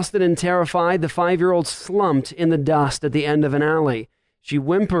 Exhausted and terrified, the 5-year-old slumped in the dust at the end of an alley. She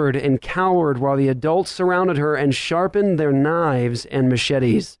whimpered and cowered while the adults surrounded her and sharpened their knives and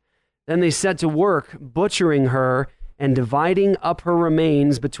machetes. Then they set to work, butchering her and dividing up her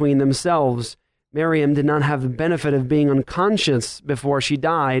remains between themselves. Miriam did not have the benefit of being unconscious before she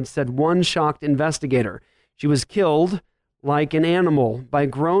died, said one shocked investigator. She was killed, like an animal, by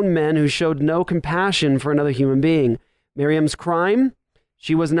grown men who showed no compassion for another human being. Miriam's crime?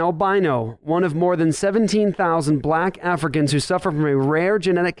 She was an albino, one of more than 17,000 black Africans who suffer from a rare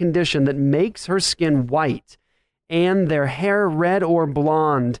genetic condition that makes her skin white and their hair red or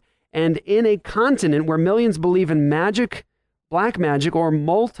blonde. And in a continent where millions believe in magic, black magic, or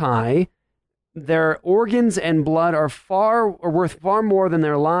multi, their organs and blood are worth far more than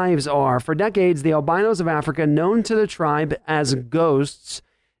their lives are. For decades, the albinos of Africa, known to the tribe as ghosts,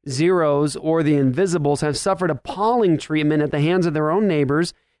 zeros, or the invisibles, have suffered appalling treatment at the hands of their own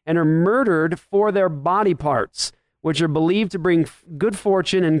neighbors and are murdered for their body parts, which are believed to bring good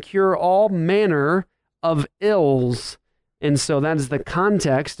fortune and cure all manner of ills. And so that is the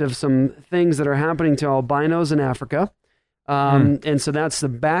context of some things that are happening to albinos in Africa. And so that's the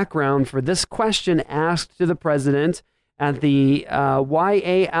background for this question asked to the president at the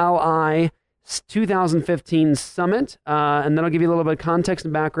YALI 2015 summit. And then I'll give you a little bit of context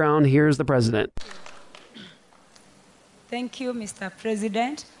and background. Here's the president. Thank you, Mr.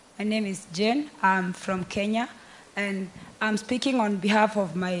 President. My name is Jane. I'm from Kenya. And I'm speaking on behalf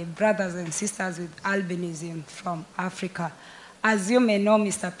of my brothers and sisters with albinism from Africa. As you may know,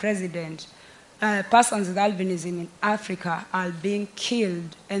 Mr. President, persons with albinism in Africa are being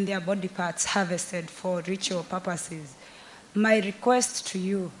killed and their body parts harvested for ritual purposes. My request to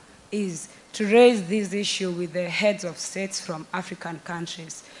you is to raise this issue with the heads of states from African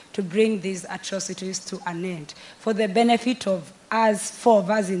countries to bring these atrocities to an end for the benefit of us, 4 of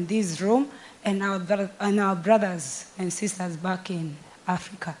us in this room, and our brothers and sisters back in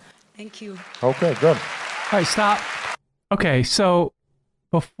Africa. Thank you. Okay, good. All right, stop. Okay, so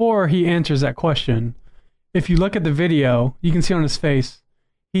before he answers that question, if you look at the video, you can see on his face,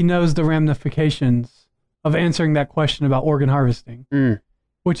 he knows the ramifications of answering that question about organ harvesting,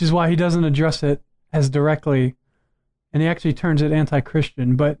 which is why he doesn't address it as directly, and he actually turns it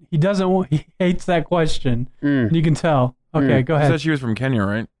anti-Christian, but he hates that question, and you can tell. Okay, go ahead. He said she was from Kenya,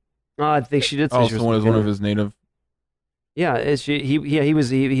 right? I think she did say she was from one of his native. Yeah,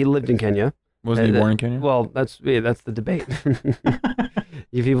 he lived in Kenya. Wasn't he born in Kenya? Well, that's the debate.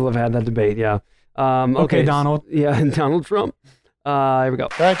 You people have had that debate, yeah. Okay, Donald. Yeah, Donald Trump. Here we go.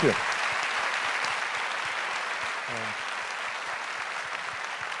 Thank you.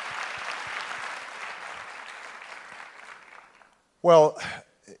 Well,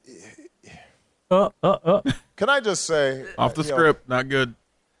 can I just say... Off the script, not good.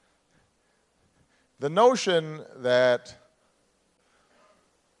 The notion that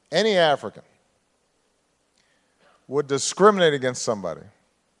any African would discriminate against somebody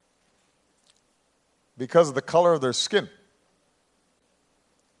because of the color of their skin,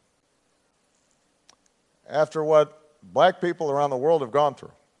 after what black people around the world have gone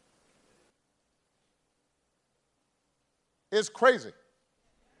through, is crazy.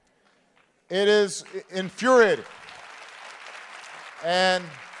 It is infuriating. And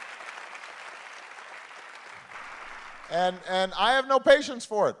I have no patience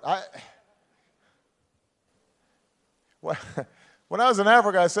for it. When I was in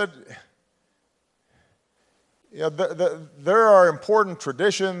Africa, I said, there are important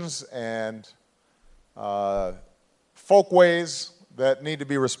traditions and folkways that need to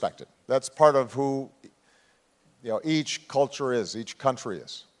be respected. That's part of who each culture is, each country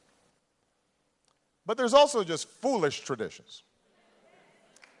is. But there's also just foolish traditions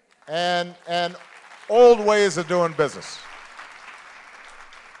and old ways of doing business.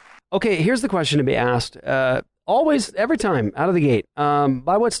 Okay, here's the question to be asked. Always, every time, out of the gate.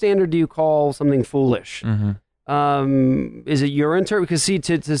 By what standard do you call something foolish? Is it your interpretation? Because see,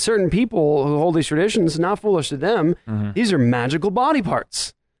 to certain people who hold these traditions, not foolish to them, these are magical body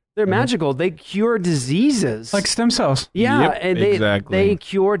parts. They're magical. They cure diseases. Like stem cells. Yeah, Yep, and exactly. they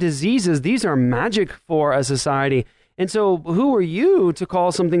cure diseases. These are magic for a society. And so who are you to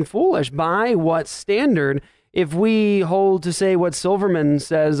call something foolish? By what standard? If we hold to say what Silverman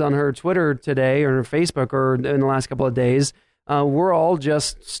says on her Twitter today or her Facebook or in the last couple of days, we're all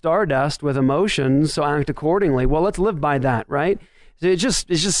just stardust with emotions, so act accordingly. Well, let's live by that, right? So it's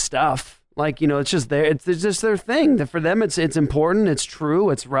just stuff. Like, it's just there. It's just their thing. That for them, it's important, it's true,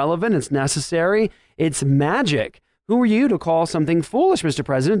 it's relevant, it's necessary, it's magic. Who are you to call something foolish, Mr.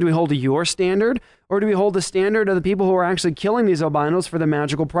 President? Do we hold to your standard, or do we hold the standard of the people who are actually killing these albinos for their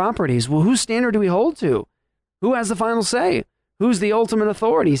magical properties? Well, whose standard do we hold to? Who has the final say? Who's the ultimate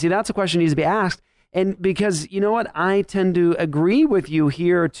authority? See, that's a question that needs to be asked. And because, you know what, I tend to agree with you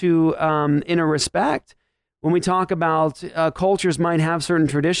here in a respect. When we talk about cultures might have certain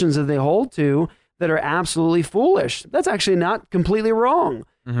traditions that they hold to that are absolutely foolish. That's actually not completely wrong.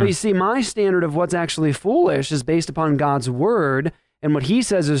 But you see, my standard of what's actually foolish is based upon God's word and what he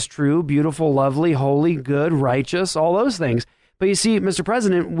says is true, beautiful, lovely, holy, good, righteous, all those things. But you see, Mr.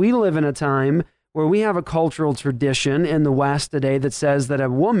 President, we live in a time where we have a cultural tradition in the West today that says that a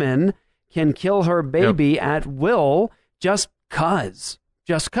woman can kill her baby at will just because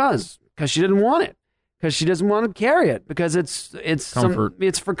she didn't want it. Because she doesn't want to carry it, because it's comfort.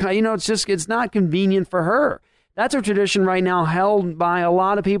 It's not convenient for her. That's a tradition right now held by a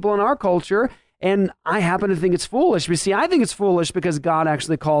lot of people in our culture, and I happen to think it's foolish. But see, I think it's foolish because God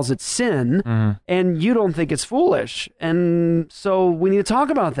actually calls it sin, and you don't think it's foolish, and so we need to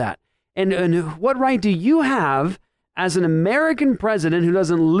talk about that. And what right do you have as an American president who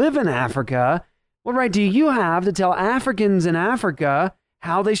doesn't live in Africa? What right do you have to tell Africans in Africa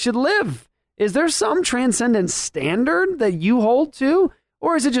how they should live? Is there some transcendent standard that you hold to?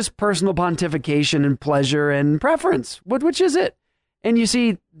 Or is it just personal pontification and pleasure and preference? Which is it? And you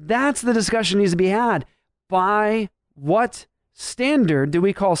see, that's the discussion that needs to be had. By what standard do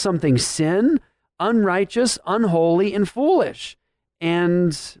we call something sin, unrighteous, unholy, and foolish?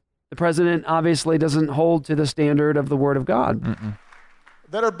 And the president obviously doesn't hold to the standard of the Word of God.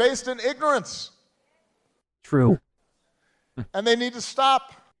 That are based in ignorance. True. And they need to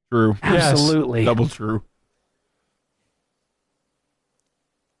stop. True. Absolutely. Yes. Double true.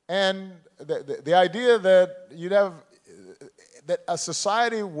 And the idea that that a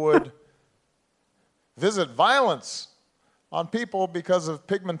society would visit violence on people because of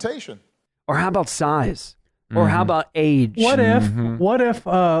pigmentation. Or how about size? Or how about age? What if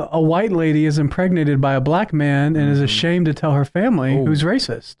a white lady is impregnated by a black man and is ashamed to tell her family who's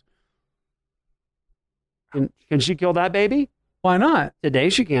racist? Can she kill that baby? Why not? Today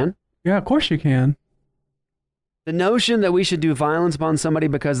she can. Yeah, of course you can. The notion that we should do violence upon somebody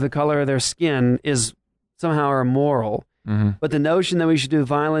because of the color of their skin is somehow immoral. But the notion that we should do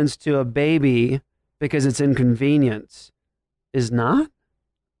violence to a baby because it's inconvenient is not?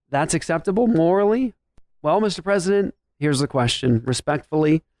 That's acceptable morally? Well, Mr. President, here's the question.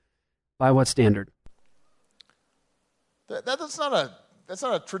 Respectfully, by what standard? That's not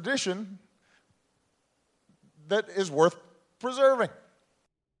a tradition that is worth preserving.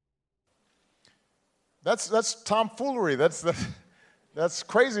 That's tomfoolery. That's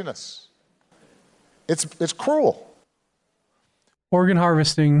craziness. It's cruel. Organ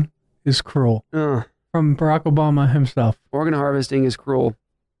harvesting is cruel. from Barack Obama himself. Organ harvesting is cruel.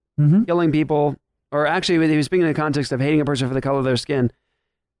 Killing people, or actually, he was speaking in the context of hating a person for the color of their skin.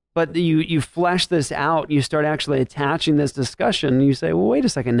 But you flesh this out, you start actually attaching this discussion, and you say, well, wait a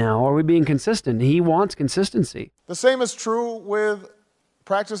second now, are we being consistent? He wants consistency. The same is true with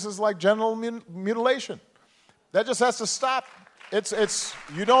practices like genital mutilation. That just has to stop. You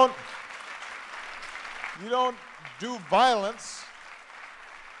don't do violence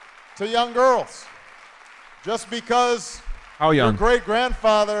to young girls just because your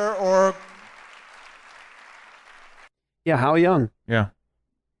great-grandfather or... Yeah, how young? Yeah.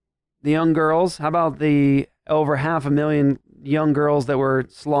 The young girls, how about the over 500,000 young girls that were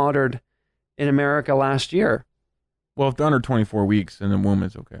slaughtered in America last year? Well, if they're under 24 weeks in the womb,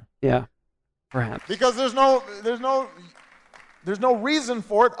 it's okay. Yeah, perhaps. Because there's no reason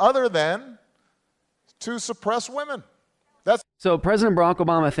for it other than to suppress women. So President Barack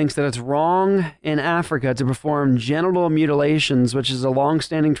Obama thinks that it's wrong in Africa to perform genital mutilations, which is a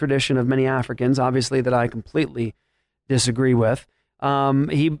long-standing tradition of many Africans, obviously that I completely disagree with.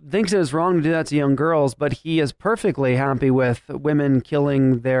 He thinks that it's wrong to do that to young girls, but he is perfectly happy with women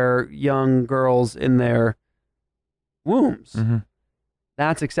killing their young girls in their wombs.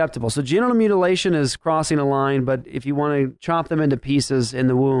 That's acceptable. So genital mutilation is crossing a line, but if you want to chop them into pieces in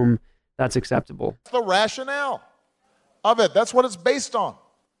the womb, that's acceptable. The rationale of it, that's what it's based on.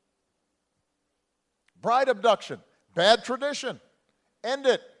 Bride abduction, bad tradition. End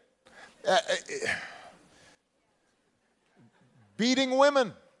it. Beating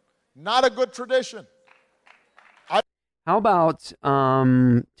women, not a good tradition. How about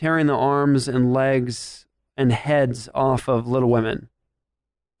tearing the arms and legs and heads off of little women?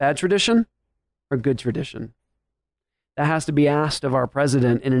 Bad tradition or good tradition? That has to be asked of our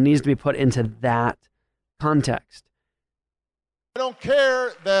president, and it needs to be put into that context. I don't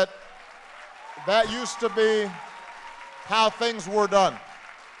care that used to be how things were done.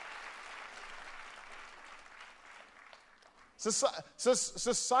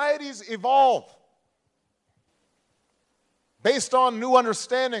 Societies evolve based on new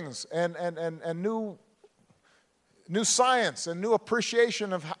understandings and new science and new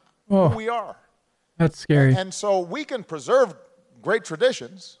appreciation of who we are. That's scary. And so we can preserve great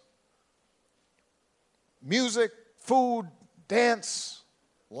traditions, music, food, dance,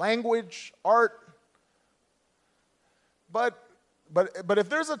 language, art. But if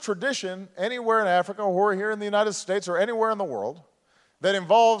there's a tradition anywhere in Africa or here in the United States or anywhere in the world that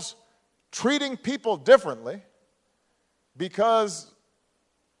involves treating people differently because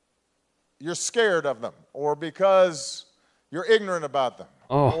you're scared of them or because you're ignorant about them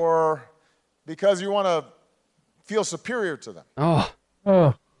or because you want to feel superior to them.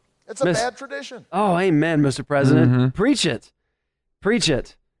 It's a bad tradition. Oh, amen, Mr. President. Preach it. Preach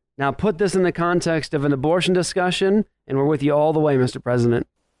it. Now put this in the context of an abortion discussion, and we're with you all the way, Mr. President.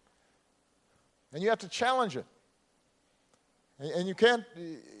 And you have to challenge it. And you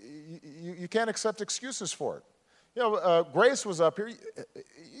can't accept excuses for it. You know, Grace was up here.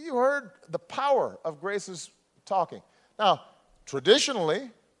 You heard the power of Grace's talking. Now,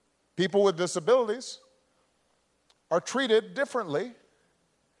 traditionally, people with disabilities are treated differently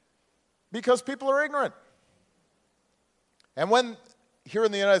because people are ignorant. And when here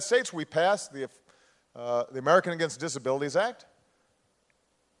in the United States we passed the American Against Disabilities Act,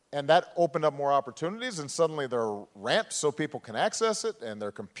 and that opened up more opportunities, and suddenly there are ramps so people can access it, and there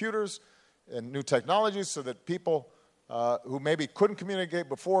are computers and new technologies so that people who maybe couldn't communicate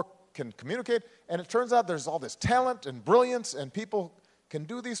before can communicate. And it turns out there's all this talent and brilliance, and people can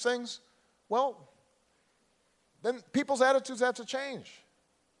do these things. Well, then people's attitudes have to change,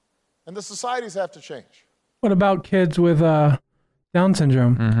 and the societies have to change. What about kids with Down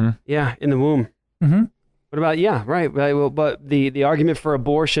syndrome? Yeah, in the womb. What about, right. Well, but the argument for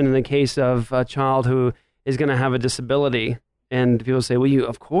abortion in the case of a child who is going to have a disability, and people say, well,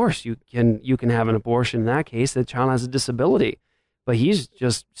 of course you can have an abortion in that case. The child has a disability. But he's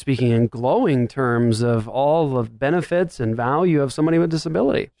just speaking in glowing terms of all the benefits and value of somebody with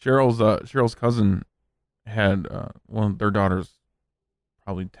disability. Cheryl's cousin had one of their daughters,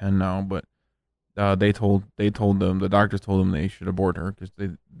 probably 10 now, but they told them, the doctors told them they should abort her because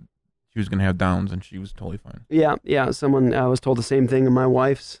she was going to have Downs, and she was totally fine. Yeah. Someone was told the same thing in my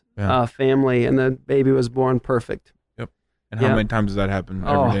wife's family, and the baby was born perfect. Yep. And how many times does that happen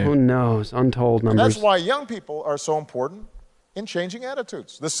every day? Who knows? Untold numbers. And that's why young people are so important in changing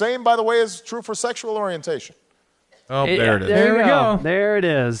attitudes. The same, by the way, is true for sexual orientation. Oh, there it is. There we go. There it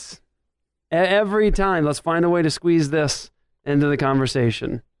is. Every time, let's find a way to squeeze this into the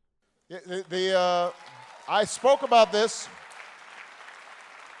conversation. I spoke about this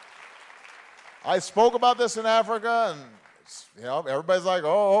I spoke about this in Africa, and everybody's like,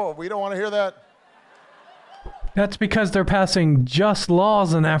 oh, we don't want to hear that. That's because they're passing just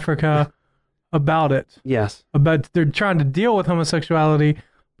laws in Africa about it. Yes. They're trying to deal with homosexuality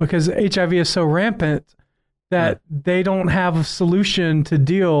because HIV is so rampant that they don't have a solution to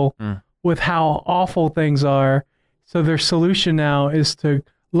deal with how awful things are. So their solution now is to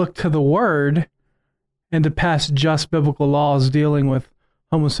look to the Word and to pass just biblical laws dealing with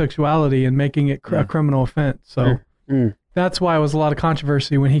homosexuality and making it a criminal offense. So that's why it was a lot of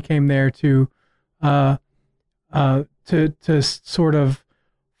controversy when he came there to sort of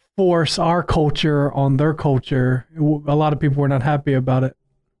force our culture on their culture. A lot of people were not happy about it.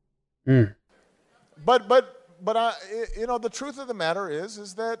 But the truth of the matter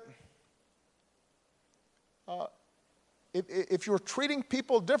is that if you're treating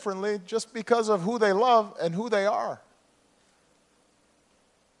people differently just because of who they love and who they are,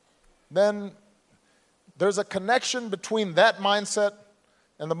 then there's a connection between that mindset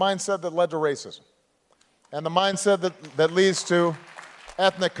and the mindset that led to racism and the mindset that leads to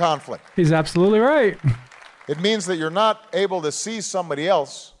ethnic conflict. He's absolutely right. It means that you're not able to see somebody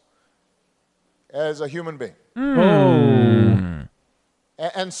else as a human being.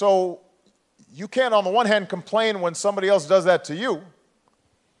 And so you can't, on the one hand, complain when somebody else does that to you,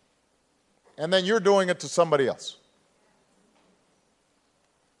 and then you're doing it to somebody else.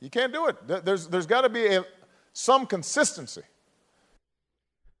 You can't do it. There's got to be some consistency.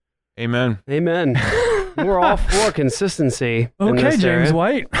 Amen. Amen. We're all for consistency. Okay, James area.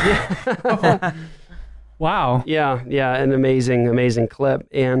 White. Wow. Yeah, an amazing clip.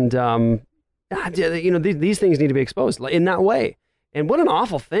 And, these things need to be exposed in that way. And what an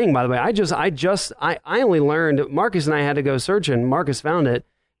awful thing, by the way. I only learned, Marcus and I had to go searching. Marcus found it.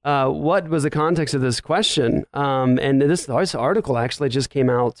 What was the context of this question? And this article actually just came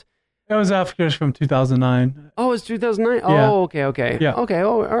out. It was from 2009. Oh, it's 2009? Yeah. Oh, okay. Yeah. Okay,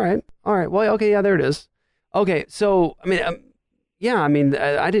 all right. Well, okay, yeah, there it is. Okay, so, I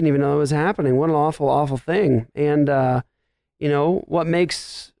didn't even know it was happening. What an awful thing. And, what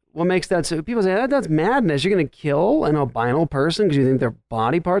makes that so? People say, that's madness. You're going to kill an albino person because you think their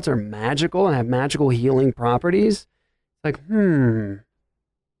body parts are magical and have magical healing properties? Like, what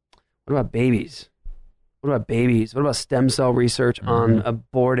about babies? What about stem cell research on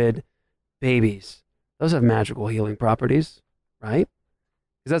aborted babies? Those have magical healing properties, right?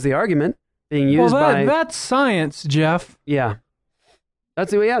 Because that's the argument being used by... that's science, Jeff. Yeah.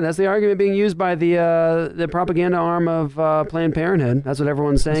 That's the argument being used by the propaganda arm of Planned Parenthood. That's what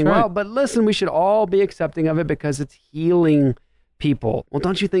everyone's saying. Right. Well, but listen, we should all be accepting of it because it's healing people. Well,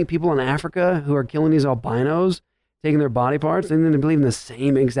 don't you think people in Africa who are killing these albinos, taking their body parts, and then they believe in the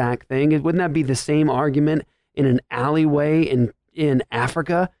same exact thing? Wouldn't that be the same argument in an alleyway in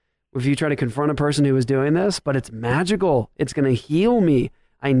Africa if you try to confront a person who is doing this? But it's magical. It's going to heal me.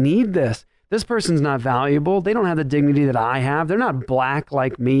 I need this. This person's not valuable. They don't have the dignity that I have. They're not black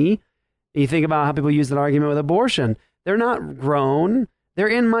like me. You think about how people use that argument with abortion. They're not grown. They're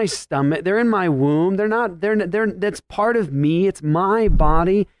in my stomach. They're in my womb. That's part of me. It's my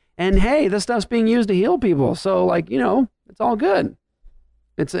body. And hey, this stuff's being used to heal people. So it's all good.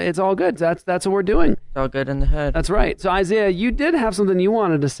 It's all good. That's what we're doing. It's all good in the hood. That's right. So Isaiah, you did have something you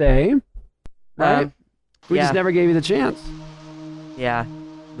wanted to say, right? We just never gave you the chance. Yeah.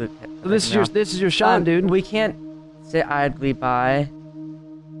 Luke, this is your shot, dude. We can't sit idly by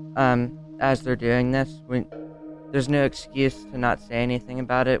as they're doing this. There's no excuse to not say anything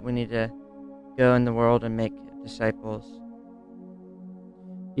about it. We need to go in the world and make disciples.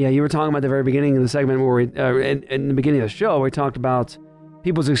 Yeah, you were talking about the very beginning of the segment where in the beginning of the show, we talked about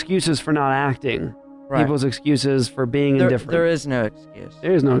people's excuses for not acting. Right. People's excuses for being indifferent. There is no excuse.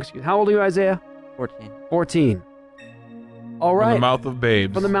 There is no excuse. How old are you, Isaiah? 14. 14. All right. From the mouth of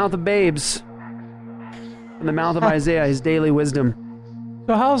babes. From the mouth of babes. From the mouth of Isaiah, his daily wisdom.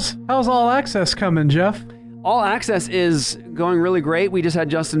 So how's All Access coming, Jeff? All Access is going really great. We just had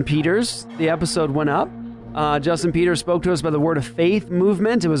Justin Peters. The episode went up. Justin Peters spoke to us about the Word of Faith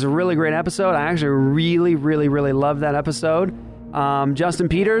movement. It was a really great episode. I actually really, really, really loved that episode. Justin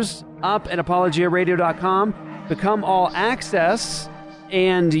Peters, up at apologiaradio.com. Become All Access,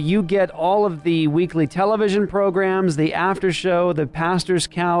 and you get all of the weekly television programs, the after show, the pastor's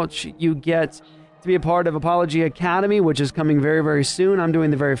couch. You get to be a part of Apologia Academy, which is coming very, very soon. I'm doing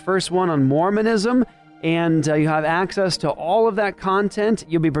the very first one on Mormonism, and you have access to all of that content.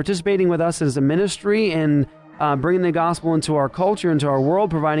 You'll be participating with us as a ministry and bringing the gospel into our culture, into our world,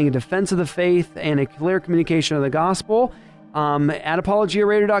 providing a defense of the faith and a clear communication of the gospel. At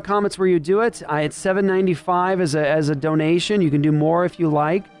apologiaradio.com, it's where you do it. It's $7.95 as a donation. You can do more if you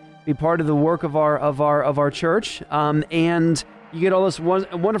like. be part of the work of our church, and you get all this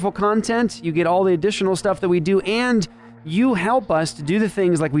wonderful content. You get all the additional stuff that we do, and you help us to do the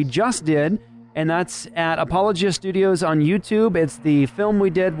things like we just did, and that's at Apologia Studios on YouTube. It's the film we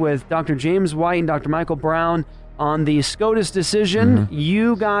did with Dr. James White and Dr. Michael Brown on the SCOTUS decision.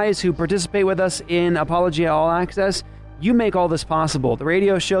 You guys who participate with us in Apologia All Access, you make all this possible. The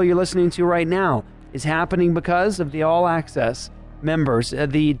radio show you're listening to right now is happening because of the All Access members.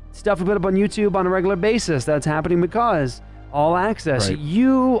 The stuff we put up on YouTube on a regular basis, that's happening because All Access. Right.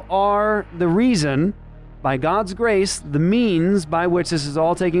 You are the reason, by God's grace, the means by which this is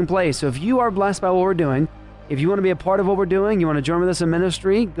all taking place. So if you are blessed by what we're doing, if you want to be a part of what we're doing, you want to join with us in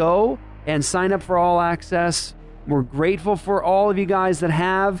ministry, go and sign up for All Access. We're grateful for all of you guys that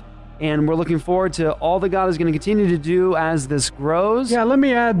have, and we're looking forward to all that God is going to continue to do as this grows. Yeah, let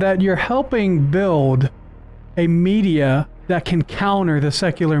me add that you're helping build a media that can counter the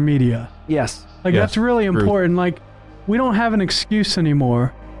secular media. Yes. Like, that's really important. Like, we don't have an excuse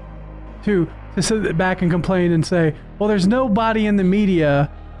anymore to sit back and complain and say, well, there's nobody in the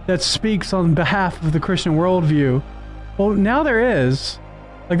media that speaks on behalf of the Christian worldview. Well, now there is.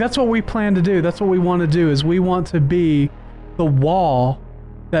 Like, that's what we plan to do. That's what we want to do, is we want to be the wall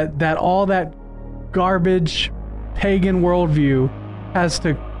that all that garbage pagan worldview has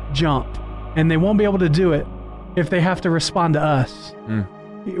to jump. And they won't be able to do it if they have to respond to us.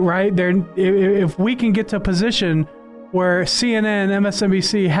 Right? If we can get to a position where CNN,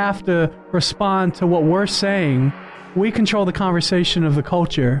 MSNBC have to respond to what we're saying, we control the conversation of the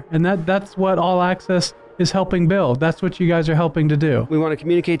culture. And that's what All Access is helping build. That's what you guys are helping to do. We want to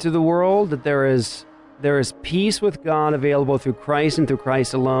communicate to the world that there is peace with God available through Christ and through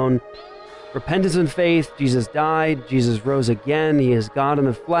Christ alone. Repentance and faith. Jesus died. Jesus rose again. He is God in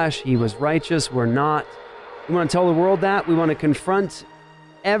the flesh. He was righteous. We're not. We want to tell the world that. We want to confront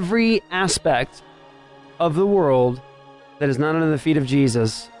every aspect of the world that is not under the feet of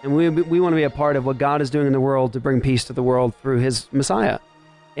Jesus. And we want to be a part of what God is doing in the world to bring peace to the world through his Messiah.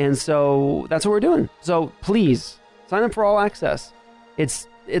 And so that's what we're doing. So please sign up for All Access. It's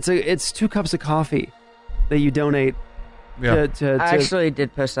 2 cups of coffee that you donate. I actually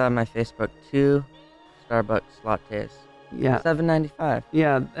did post that on my Facebook, 2 Starbucks lattes. Yeah, $7.95.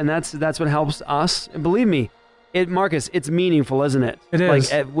 Yeah, and that's what helps us. And believe me, Marcus, it's meaningful, isn't it? It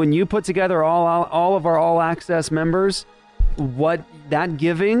is. Like, when you put together all of our All Access members, what that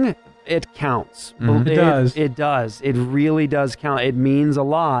giving, it counts. It does. It does. It really does count. It means a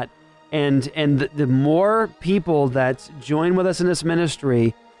lot. And the more people that join with us in this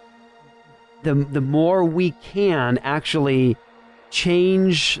ministry, the more we can actually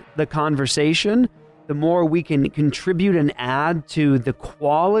change the conversation, the more we can contribute and add to the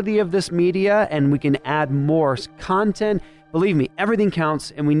quality of this media, and we can add more content. Believe me, everything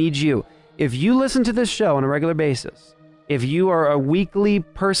counts, and we need you. If you listen to this show on a regular basis, if you are a weekly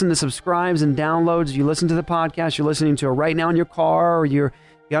person that subscribes and downloads, you listen to the podcast, you're listening to it right now in your car, or you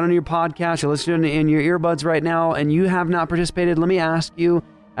got on your podcast, you're listening in your earbuds right now, and you have not participated, let me ask you,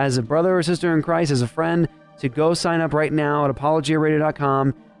 as a brother or sister in Christ, as a friend, to go sign up right now at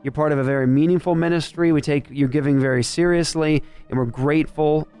apologiaradio.com. You're part of a very meaningful ministry. We take your giving very seriously, and we're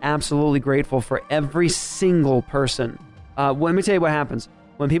grateful, absolutely grateful for every single person. Let me tell you what happens.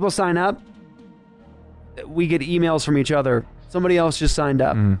 When people sign up, we get emails from each other. Somebody else just signed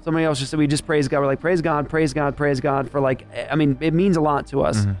up. Somebody else just said, we just praise God. We're like, praise God, praise God, praise God for it means a lot to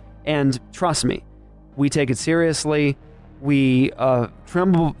us. And trust me, we take it seriously. We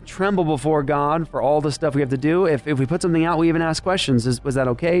tremble before God for all the stuff we have to do. If we put something out, we even ask questions. Was that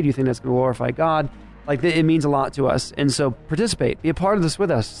okay? Do you think that's going to glorify God? It means a lot to us. And so participate. Be a part of this with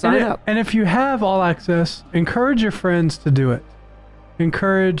us. Sign up. And if you have All Access, encourage your friends to do it.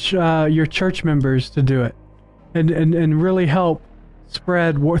 Encourage your church members to do it. And really help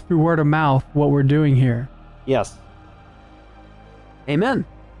spread through word of mouth what we're doing here. Yes. Amen.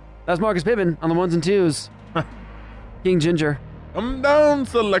 That's Marcus Pittman on the ones and twos. King Ginger. Come down,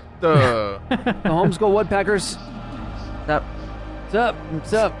 Selector. The homeschool woodpeckers. What's up? What's up?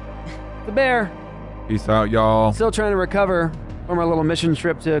 What's up? The bear. Peace out, y'all. Still trying to recover from our little mission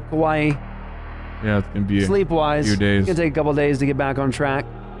trip to Kauai. Yeah, it's going to be sleep-wise. A few days. It's going to take a couple days to get back on track.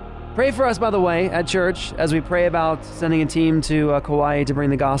 Pray for us, by the way, at church, as we pray about sending a team to Kauai to bring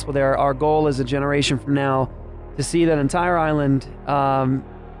the gospel there. Our goal is a generation from now to see that entire island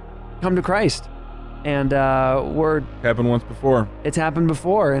come to Christ. And happened once before. It's happened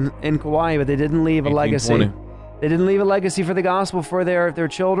before in Kauai, but they didn't leave a legacy. They didn't leave a legacy for the gospel for their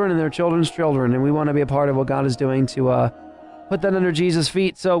children and their children's children. And we want to be a part of what God is doing to put that under Jesus'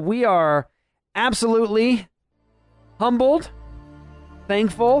 feet. So we are absolutely humbled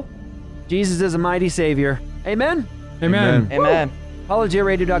thankful. Jesus is a mighty Savior. Amen? Amen. Amen.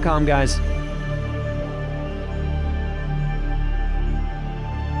 ApologiaRadio.com, guys.